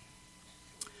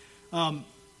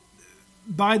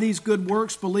by these good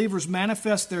works, believers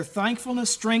manifest their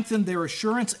thankfulness, strengthen their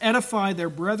assurance, edify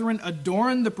their brethren,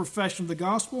 adorn the profession of the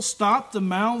gospel, stop the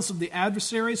mouths of the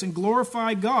adversaries, and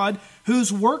glorify God,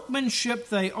 whose workmanship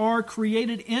they are,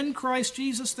 created in Christ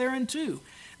Jesus thereunto,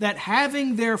 that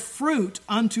having their fruit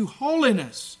unto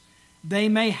holiness, they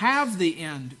may have the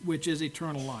end, which is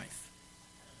eternal life.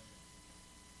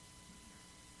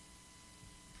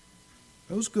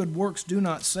 Those good works do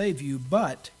not save you,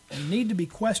 but you need to be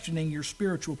questioning your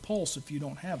spiritual pulse if you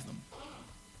don't have them.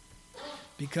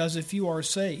 Because if you are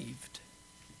saved,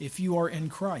 if you are in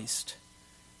Christ,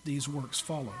 these works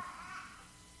follow.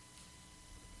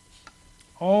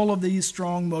 All of these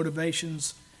strong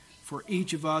motivations for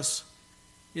each of us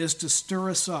is to stir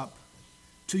us up,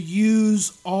 to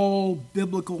use all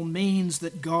biblical means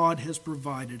that God has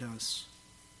provided us.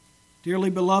 Dearly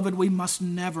beloved, we must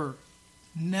never,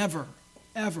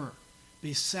 ever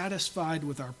be satisfied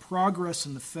with our progress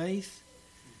in the faith,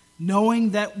 knowing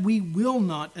that we will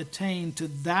not attain to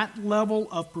that level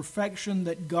of perfection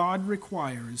that God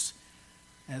requires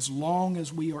as long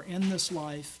as we are in this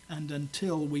life and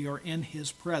until we are in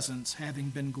his presence, having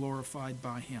been glorified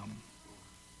by him.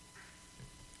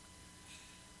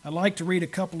 I'd like to read a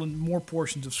couple of more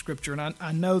portions of Scripture, and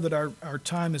I know that our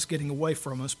time is getting away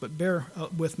from us, but bear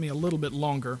with me a little bit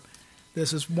longer.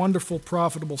 This is wonderful,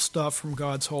 profitable stuff from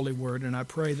God's holy word, and I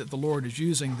pray that the Lord is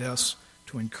using this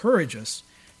to encourage us.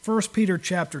 1 Peter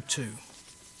chapter 2.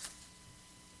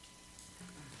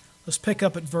 Let's pick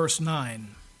up at verse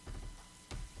 9.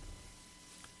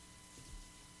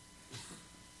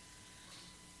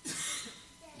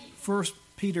 First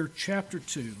Peter chapter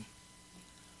 2,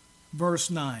 verse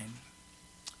 9.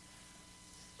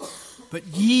 But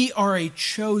ye are a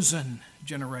chosen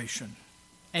generation,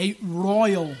 a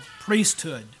royal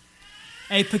priesthood,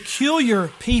 a peculiar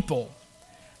people,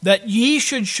 that ye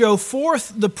should show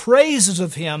forth the praises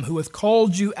of him who hath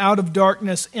called you out of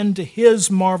darkness into his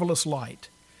marvelous light,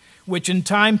 which in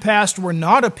time past were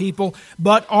not a people,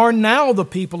 but are now the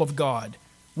people of God,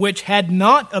 which had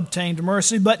not obtained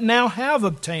mercy, but now have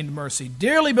obtained mercy.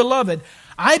 Dearly beloved,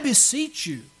 I beseech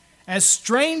you, as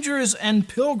strangers and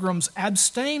pilgrims,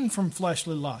 abstain from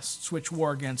fleshly lusts, which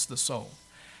war against the soul,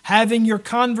 having your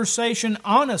conversation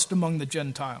honest among the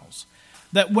Gentiles,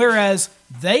 that whereas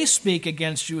they speak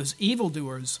against you as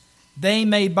evildoers, they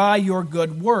may by your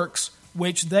good works,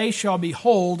 which they shall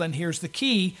behold, and here's the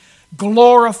key,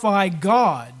 glorify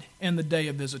God in the day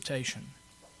of visitation.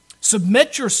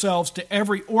 Submit yourselves to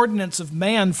every ordinance of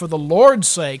man for the Lord's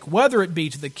sake, whether it be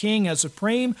to the king as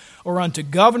supreme, or unto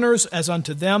governors as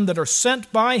unto them that are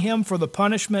sent by him for the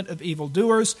punishment of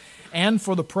evildoers, and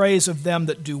for the praise of them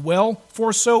that do well.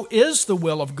 For so is the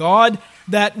will of God,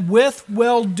 that with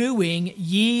well-doing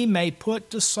ye may put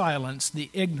to silence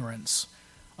the ignorance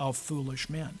of foolish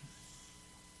men.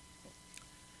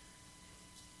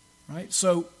 Right?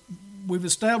 So we've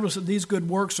established that these good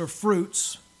works are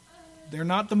fruits. They're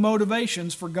not the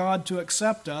motivations for God to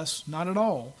accept us, not at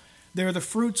all. They're the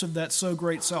fruits of that so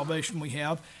great salvation we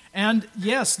have. And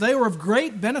yes, they are of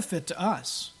great benefit to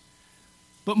us.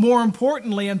 But more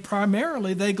importantly and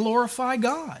primarily, they glorify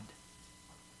God.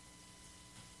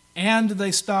 And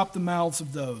they stop the mouths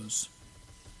of those.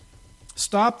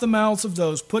 Stop the mouths of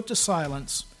those, put to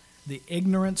silence the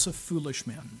ignorance of foolish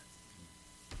men.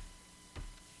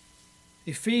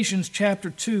 Ephesians chapter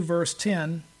 2, verse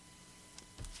 10.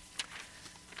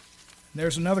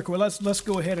 There's another. Let's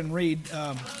go ahead and read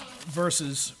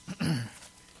verses.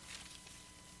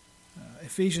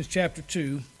 Ephesians chapter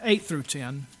 2, 8 through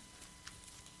 10.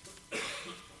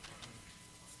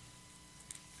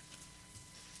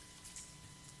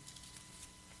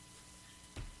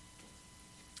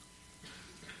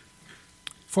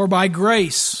 For by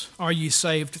grace are ye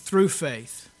saved through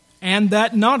faith, and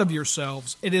that not of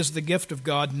yourselves. It is the gift of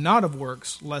God, not of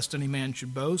works, lest any man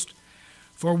should boast.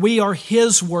 For we are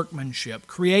his workmanship,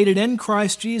 created in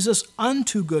Christ Jesus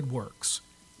unto good works,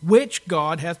 which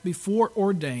God hath before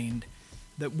ordained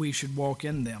that we should walk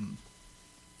in them.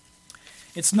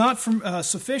 It's not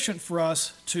sufficient for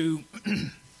us to...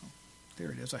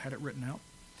 There it is, I had it written out.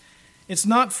 It's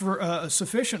not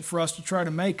sufficient for us to try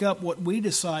to make up what we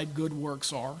decide good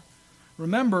works are.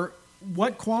 Remember,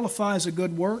 what qualifies a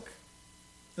good work?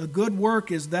 A good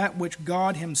work is that which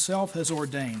God himself has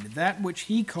ordained, that which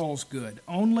he calls good,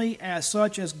 only as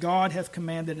such as God hath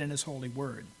commanded in his holy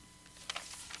word.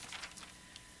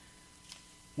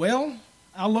 Well,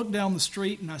 I look down the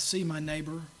street and I see my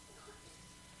neighbor,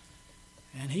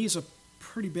 and he's a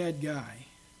pretty bad guy,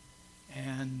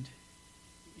 and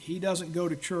he doesn't go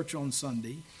to church on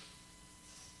Sunday,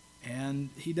 and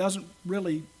he doesn't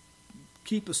really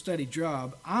keep a steady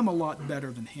job. I'm a lot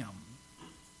better than him.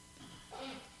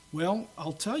 Well,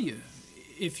 I'll tell you,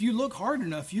 if you look hard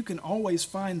enough, you can always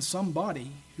find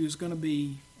somebody who's going to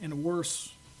be in a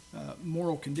worse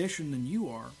moral condition than you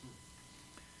are.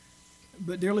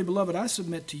 But dearly beloved, I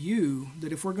submit to you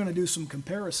that if we're going to do some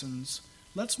comparisons,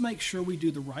 let's make sure we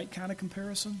do the right kind of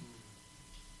comparison.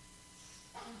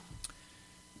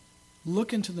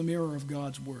 Look into the mirror of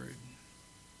God's Word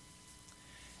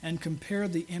and compare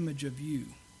the image of you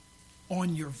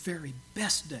on your very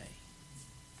best day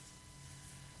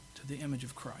to the image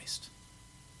of Christ.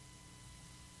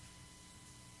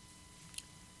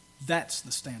 That's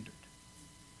the standard.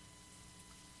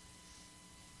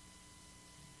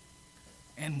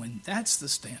 And when that's the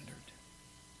standard,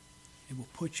 it will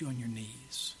put you on your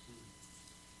knees.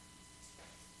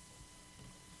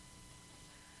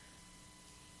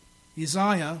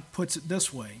 Isaiah puts it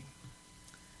this way: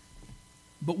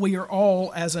 but we are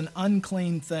all as an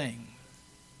unclean thing,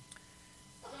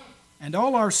 and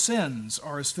all our sins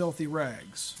are as filthy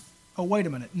rags. Oh, wait a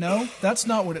minute. No, that's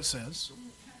not what it says.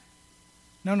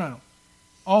 No.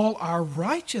 All our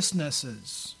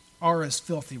righteousnesses are as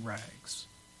filthy rags,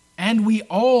 and we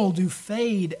all do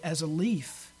fade as a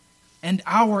leaf, and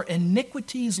our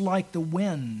iniquities like the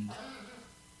wind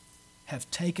have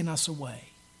taken us away.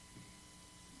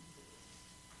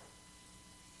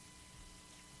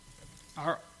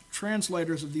 Our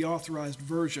translators of the Authorized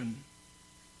Version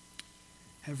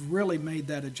have really made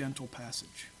that a gentle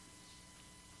passage.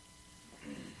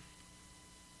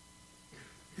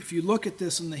 If you look at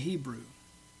this in the Hebrew,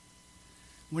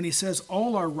 when he says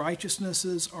all our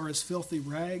righteousnesses are as filthy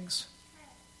rags,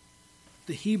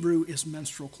 the Hebrew is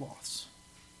menstrual cloths.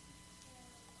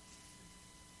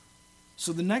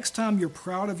 So the next time you're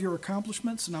proud of your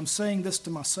accomplishments, and I'm saying this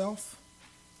to myself,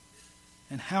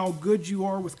 and how good you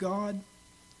are with God,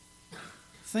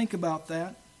 think about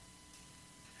that,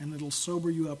 and it'll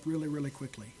sober you up really, really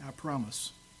quickly. I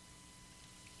promise.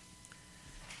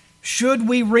 Should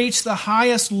we reach the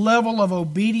highest level of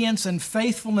obedience and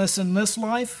faithfulness in this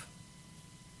life,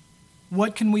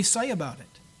 what can we say about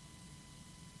it?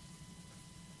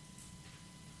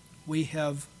 We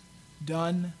have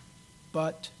done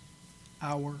but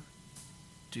our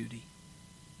duty,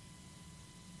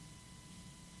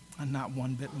 and not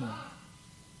one bit more.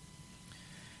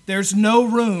 There's no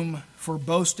room for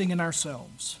boasting in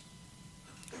ourselves.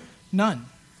 None.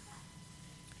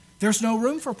 There's no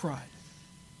room for pride.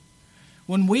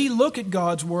 When we look at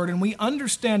God's Word and we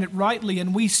understand it rightly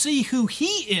and we see who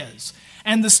He is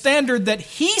and the standard that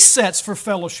He sets for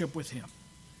fellowship with Him,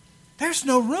 there's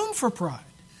no room for pride.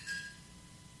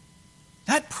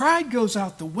 That pride goes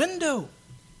out the window.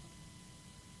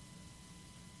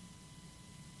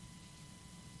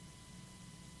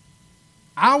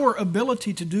 Our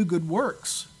ability to do good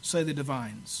works, say the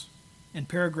divines, in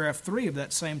paragraph 3 of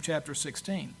that same chapter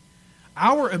 16.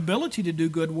 Our ability to do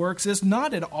good works is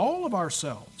not at all of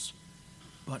ourselves,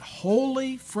 but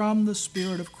wholly from the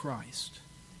Spirit of Christ.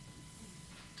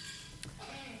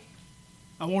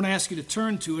 I won't ask you to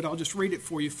turn to it. I'll just read it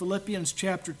for you. Philippians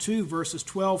chapter 2, verses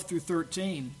 12 through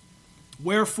 13.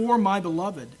 Wherefore, my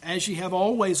beloved, as ye have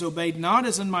always obeyed, not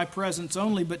as in my presence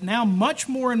only, but now much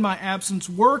more in my absence,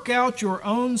 work out your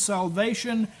own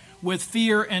salvation with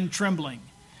fear and trembling.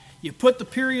 You put the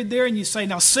period there and you say,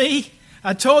 now see,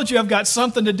 I told you I've got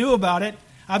something to do about it.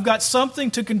 I've got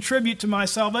something to contribute to my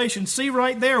salvation. See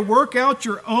right there, work out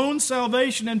your own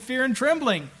salvation in fear and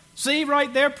trembling. See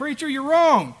right there, preacher, you're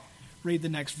wrong. Read the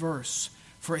next verse.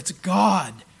 For it's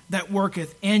God that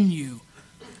worketh in you,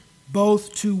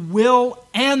 both to will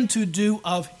and to do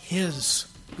of His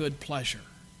good pleasure.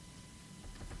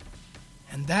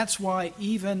 And that's why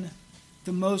even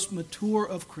the most mature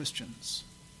of Christians,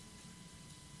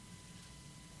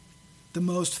 the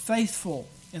most faithful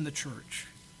in the church,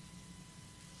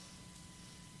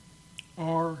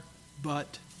 are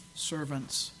but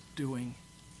servants doing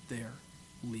their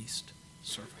least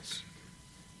service.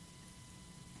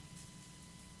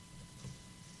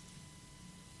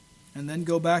 And then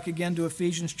go back again to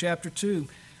Ephesians chapter 2,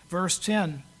 verse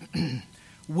 10.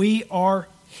 We are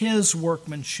His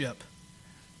workmanship,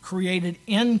 created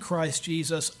in Christ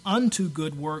Jesus unto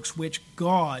good works, which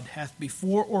God hath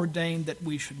before ordained that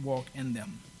we should walk in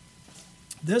them.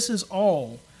 This is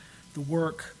all the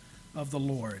work of the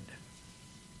Lord.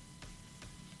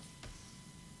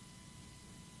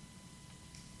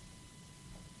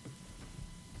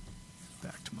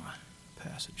 Back to my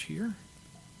passage here.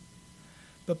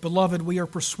 But, beloved, we are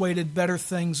persuaded better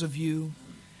things of you,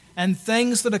 and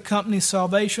things that accompany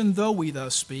salvation, though we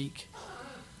thus speak.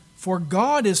 For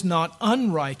God is not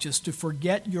unrighteous to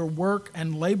forget your work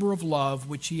and labor of love,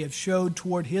 which ye have showed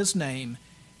toward His name,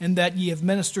 in that ye have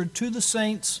ministered to the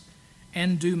saints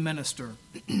and do minister.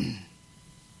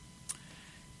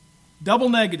 Double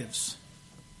negatives.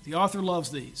 The author loves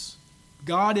these.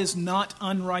 God is not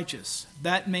unrighteous.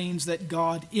 That means that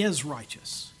God is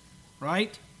righteous,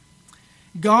 right?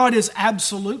 God is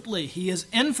absolutely, He is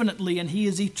infinitely, and He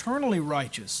is eternally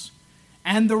righteous.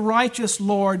 And the righteous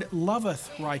Lord loveth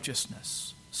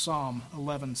righteousness. Psalm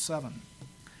 11:7.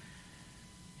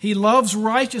 He loves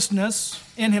righteousness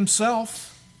in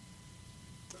Himself,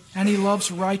 and He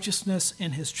loves righteousness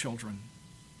in His children.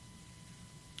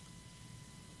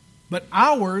 But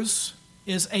ours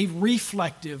is a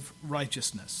reflective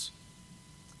righteousness.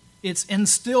 It's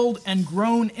instilled and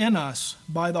grown in us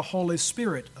by the Holy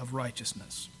Spirit of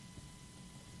righteousness.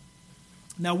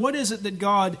 Now, what is it that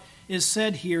God is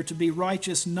said here to be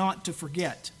righteous not to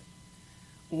forget,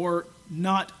 or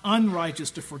not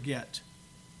unrighteous to forget,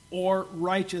 or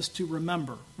righteous to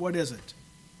remember? What is it?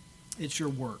 It's your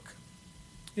work.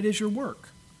 It is your work.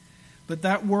 But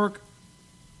that work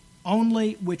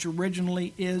only which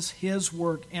originally is His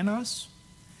work in us,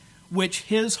 which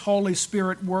His Holy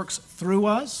Spirit works through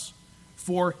us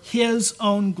for His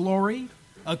own glory,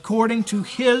 according to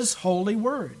His holy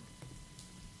word.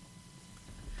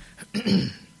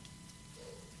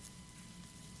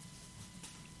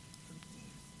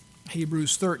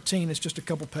 Hebrews 13 is just a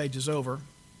couple pages over.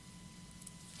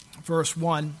 Verse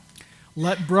 1,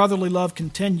 let brotherly love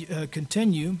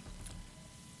continue.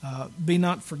 Be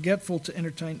not forgetful to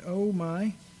entertain.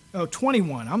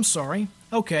 21, I'm sorry.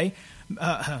 Okay.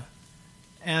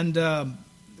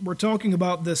 We're talking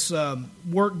about this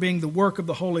work being the work of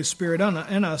the Holy Spirit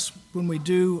in us when we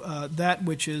do that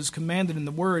which is commanded in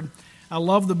the Word. I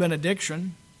love the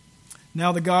benediction.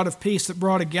 Now the God of peace that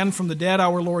brought again from the dead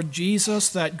our Lord Jesus,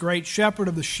 that great shepherd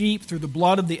of the sheep through the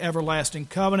blood of the everlasting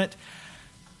covenant.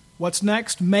 What's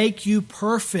next? Make you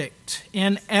perfect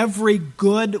in every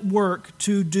good work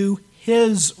to do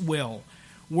His will,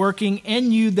 working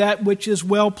in you that which is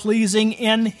well-pleasing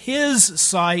in His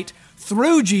sight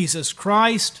through Jesus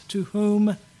Christ, to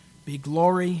whom be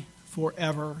glory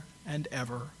forever and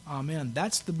ever. Amen.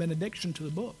 That's the benediction to the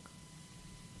book.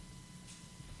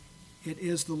 It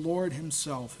is the Lord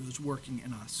Himself who is working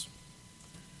in us.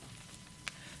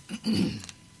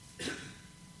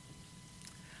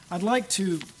 I'd like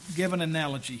to give an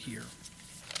analogy here.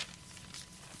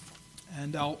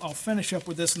 And I'll finish up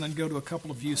with this and then go to a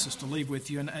couple of uses to leave with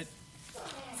you. And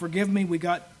forgive me, we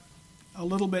got a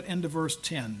little bit into verse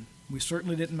 10. We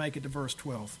certainly didn't make it to verse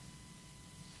 12.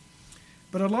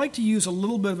 But I'd like to use a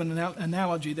little bit of an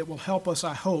analogy that will help us,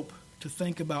 I hope, to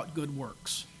think about good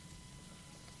works.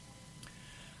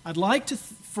 I'd like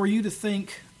for you to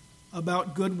think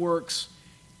about good works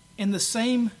in the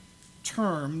same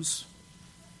terms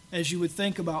as you would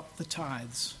think about the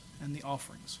tithes and the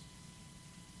offerings.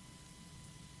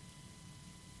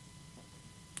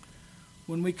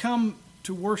 When we come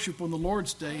to worship on the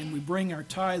Lord's Day and we bring our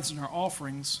tithes and our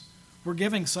offerings, we're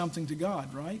giving something to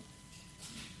God, right?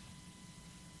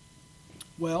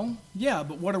 Well, yeah,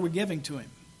 but what are we giving to Him?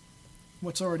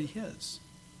 What's already His?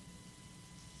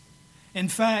 In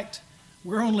fact,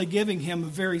 we're only giving Him a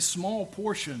very small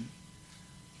portion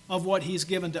of what He's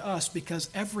given to us, because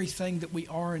everything that we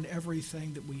are and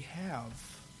everything that we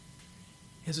have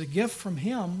is a gift from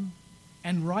Him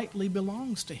and rightly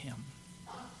belongs to Him.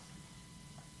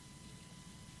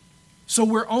 So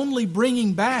we're only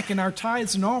bringing back in our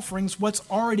tithes and offerings what's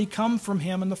already come from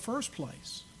Him in the first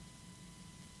place.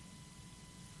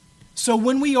 So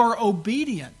when we are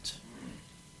obedient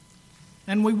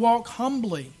and we walk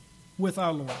humbly with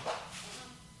our Lord,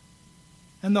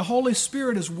 and the Holy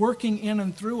Spirit is working in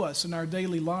and through us in our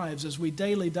daily lives as we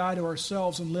daily die to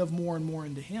ourselves and live more and more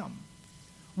into Him,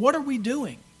 what are we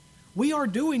doing? We are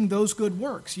doing those good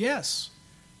works, yes,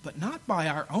 but not by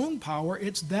our own power.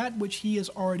 It's that which He has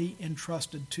already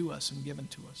entrusted to us and given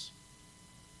to us.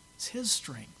 It's His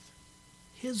strength,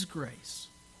 His grace,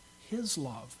 His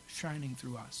love shining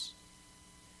through us.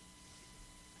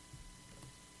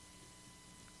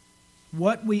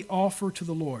 What we offer to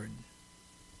the Lord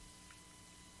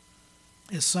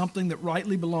is something that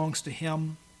rightly belongs to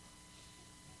Him.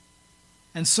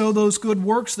 And so those good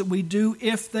works that we do,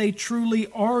 if they truly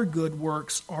are good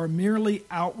works, are merely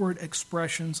outward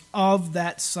expressions of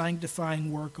that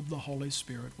sanctifying work of the Holy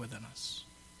Spirit within us.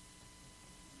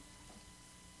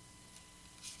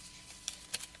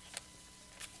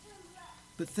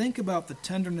 But think about the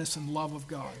tenderness and love of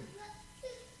God.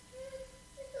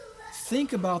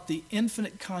 Think about the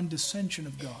infinite condescension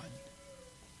of God,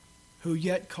 who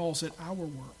yet calls it our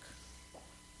work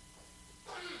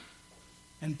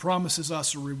and promises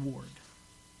us a reward.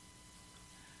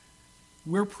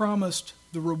 We're promised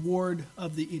the reward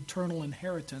of the eternal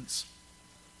inheritance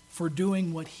for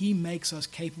doing what He makes us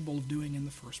capable of doing in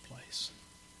the first place.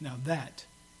 Now that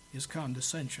is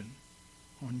condescension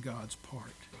on God's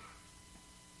part.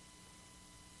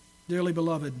 Dearly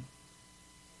beloved,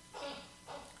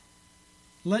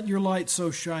 let your light so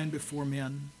shine before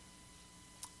men,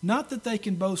 not that they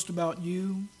can boast about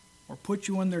you or put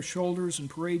you on their shoulders and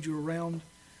parade you around,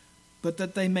 but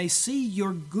that they may see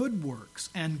your good works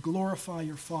and glorify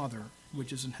your Father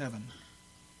which is in heaven.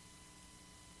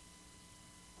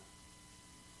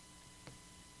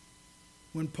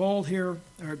 When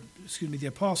the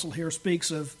apostle here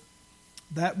speaks of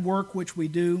that work which we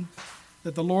do,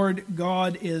 that the Lord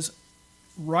God is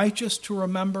righteous to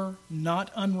remember,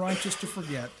 not unrighteous to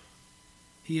forget,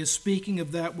 He is speaking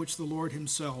of that which the Lord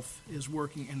Himself is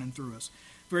working in and through us.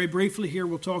 Very briefly here,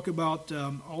 we'll talk about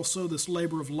also this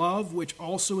labor of love, which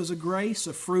also is a grace,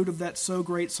 a fruit of that so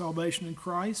great salvation in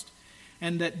Christ,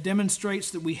 and that demonstrates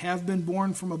that we have been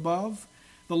born from above.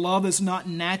 The love is not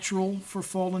natural for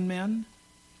fallen men.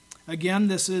 Again,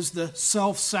 this is the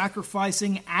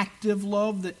self-sacrificing, active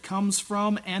love that comes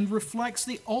from and reflects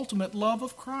the ultimate love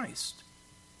of Christ.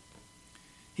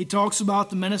 He talks about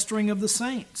the ministering of the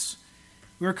saints.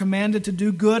 We are commanded to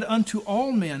do good unto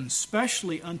all men,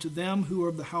 especially unto them who are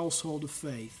of the household of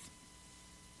faith.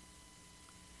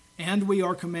 And we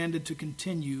are commanded to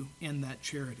continue in that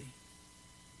charity.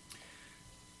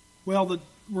 Well,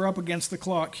 we're up against the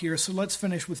clock here, so let's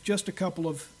finish with just a couple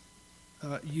of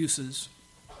uses.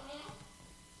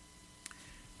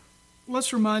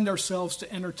 Let's remind ourselves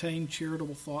to entertain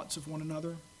charitable thoughts of one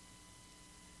another.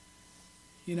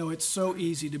 You know, it's so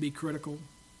easy to be critical.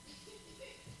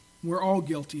 We're all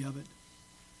guilty of it.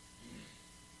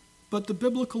 But the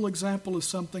biblical example is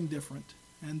something different,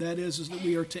 and that is that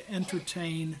we are to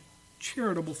entertain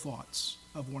charitable thoughts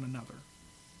of one another.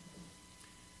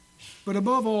 But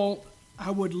above all,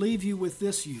 I would leave you with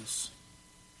this use.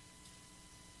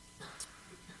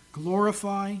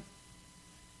 Glorify,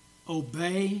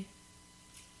 obey,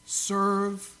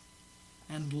 serve,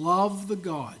 and love the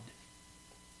God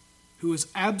who is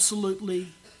absolutely,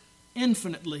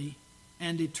 infinitely,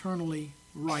 and eternally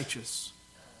righteous,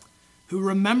 who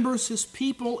remembers his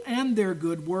people and their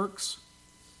good works,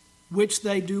 which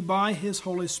they do by his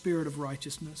Holy Spirit of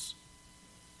righteousness.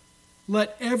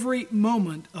 Let every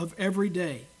moment of every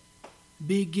day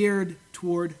be geared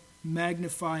toward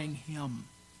magnifying him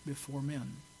before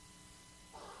men.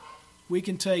 We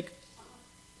can take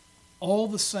all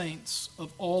the saints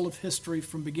of all of history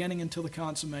from beginning until the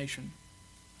consummation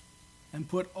and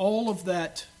put all of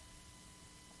that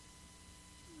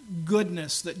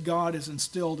goodness that God has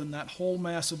instilled in that whole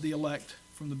mass of the elect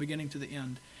from the beginning to the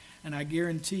end. And I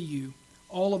guarantee you,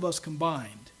 all of us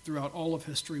combined throughout all of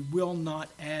history will not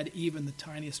add even the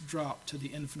tiniest drop to the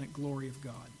infinite glory of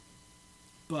God.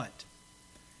 But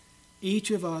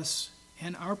each of us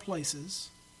in our places,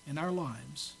 in our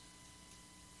lives,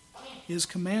 is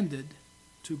commanded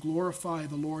to glorify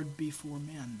the Lord before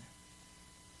men.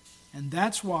 And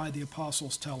that's why the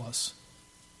apostles tell us,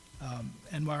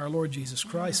 and why our Lord Jesus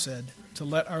Christ said, to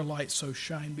let our light so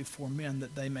shine before men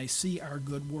that they may see our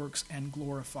good works and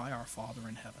glorify our Father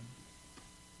in heaven.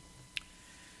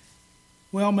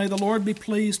 Well, may the Lord be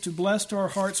pleased to bless to our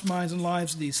hearts, minds, and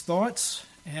lives these thoughts,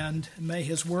 and may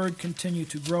his word continue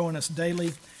to grow in us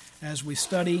daily as we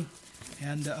study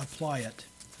and apply it.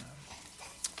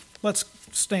 Let's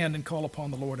stand and call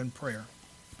upon the Lord in prayer.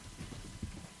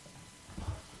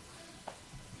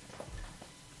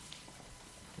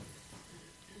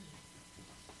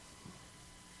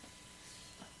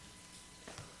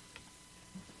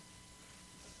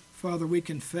 Father, we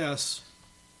confess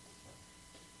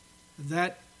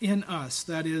that in us,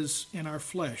 that is, in our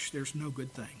flesh, there's no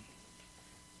good thing.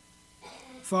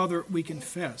 Father, we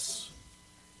confess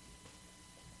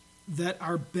that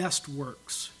our best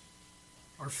works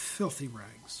are filthy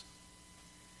rags.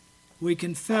 We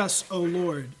confess, O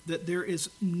Lord, that there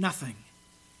is nothing,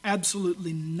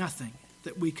 absolutely nothing,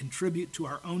 that we contribute to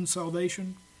our own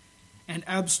salvation, and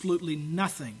absolutely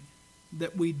nothing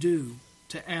that we do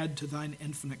to add to thine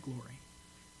infinite glory.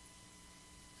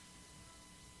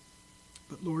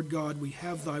 But Lord God, we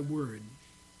have thy word,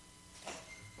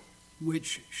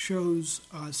 which shows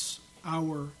us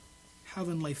our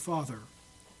heavenly Father,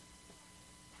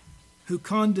 who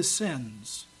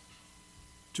condescends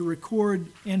to record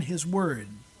in his word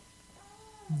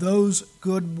those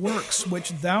good works which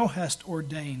thou hast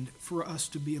ordained for us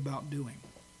to be about doing.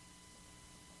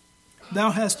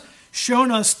 Thou hast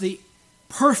shown us the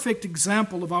perfect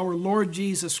example of our Lord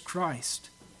Jesus Christ.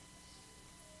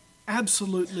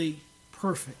 Absolutely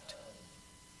perfect.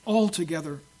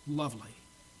 Altogether lovely.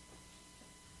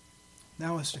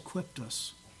 Thou hast equipped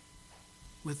us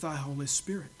with thy Holy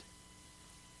Spirit,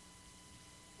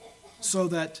 so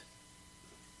that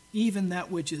even that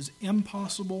which is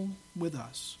impossible with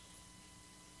us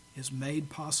is made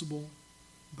possible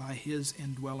by his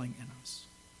indwelling in us.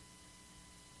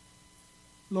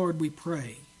 Lord, we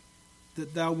pray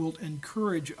that thou wilt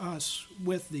encourage us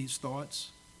with these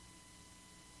thoughts,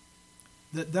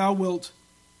 that thou wilt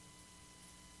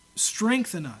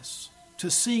strengthen us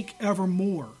to seek ever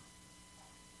more,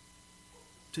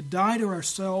 to die to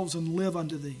ourselves and live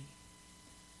unto thee.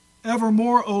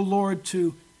 Evermore, O Lord,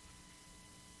 to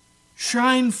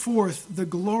shine forth the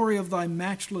glory of thy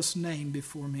matchless name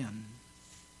before men.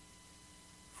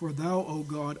 For thou, O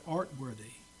God, art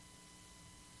worthy.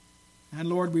 And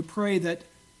Lord, we pray that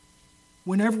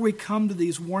whenever we come to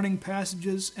these warning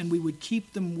passages, and we would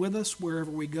keep them with us wherever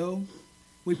we go,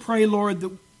 we pray, Lord,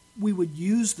 that we would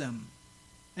use them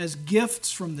as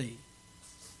gifts from thee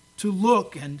to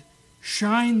look and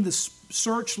shine the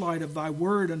searchlight of thy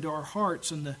word into our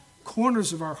hearts and the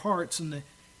corners of our hearts and the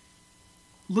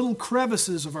little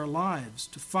crevices of our lives,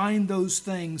 to find those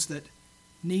things that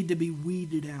need to be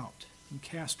weeded out and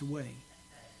cast away.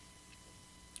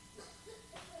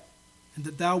 And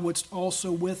that thou wouldst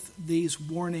also with these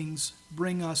warnings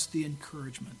bring us the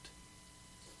encouragement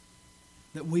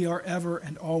that we are ever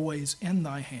and always in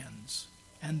thy hands,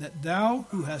 and that thou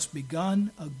who hast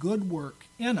begun a good work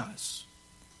in us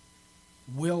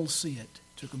will see it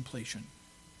to completion.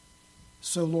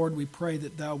 So, Lord, we pray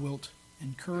that thou wilt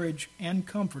encourage and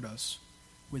comfort us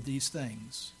with these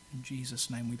things. In Jesus'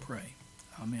 name we pray.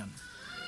 Amen.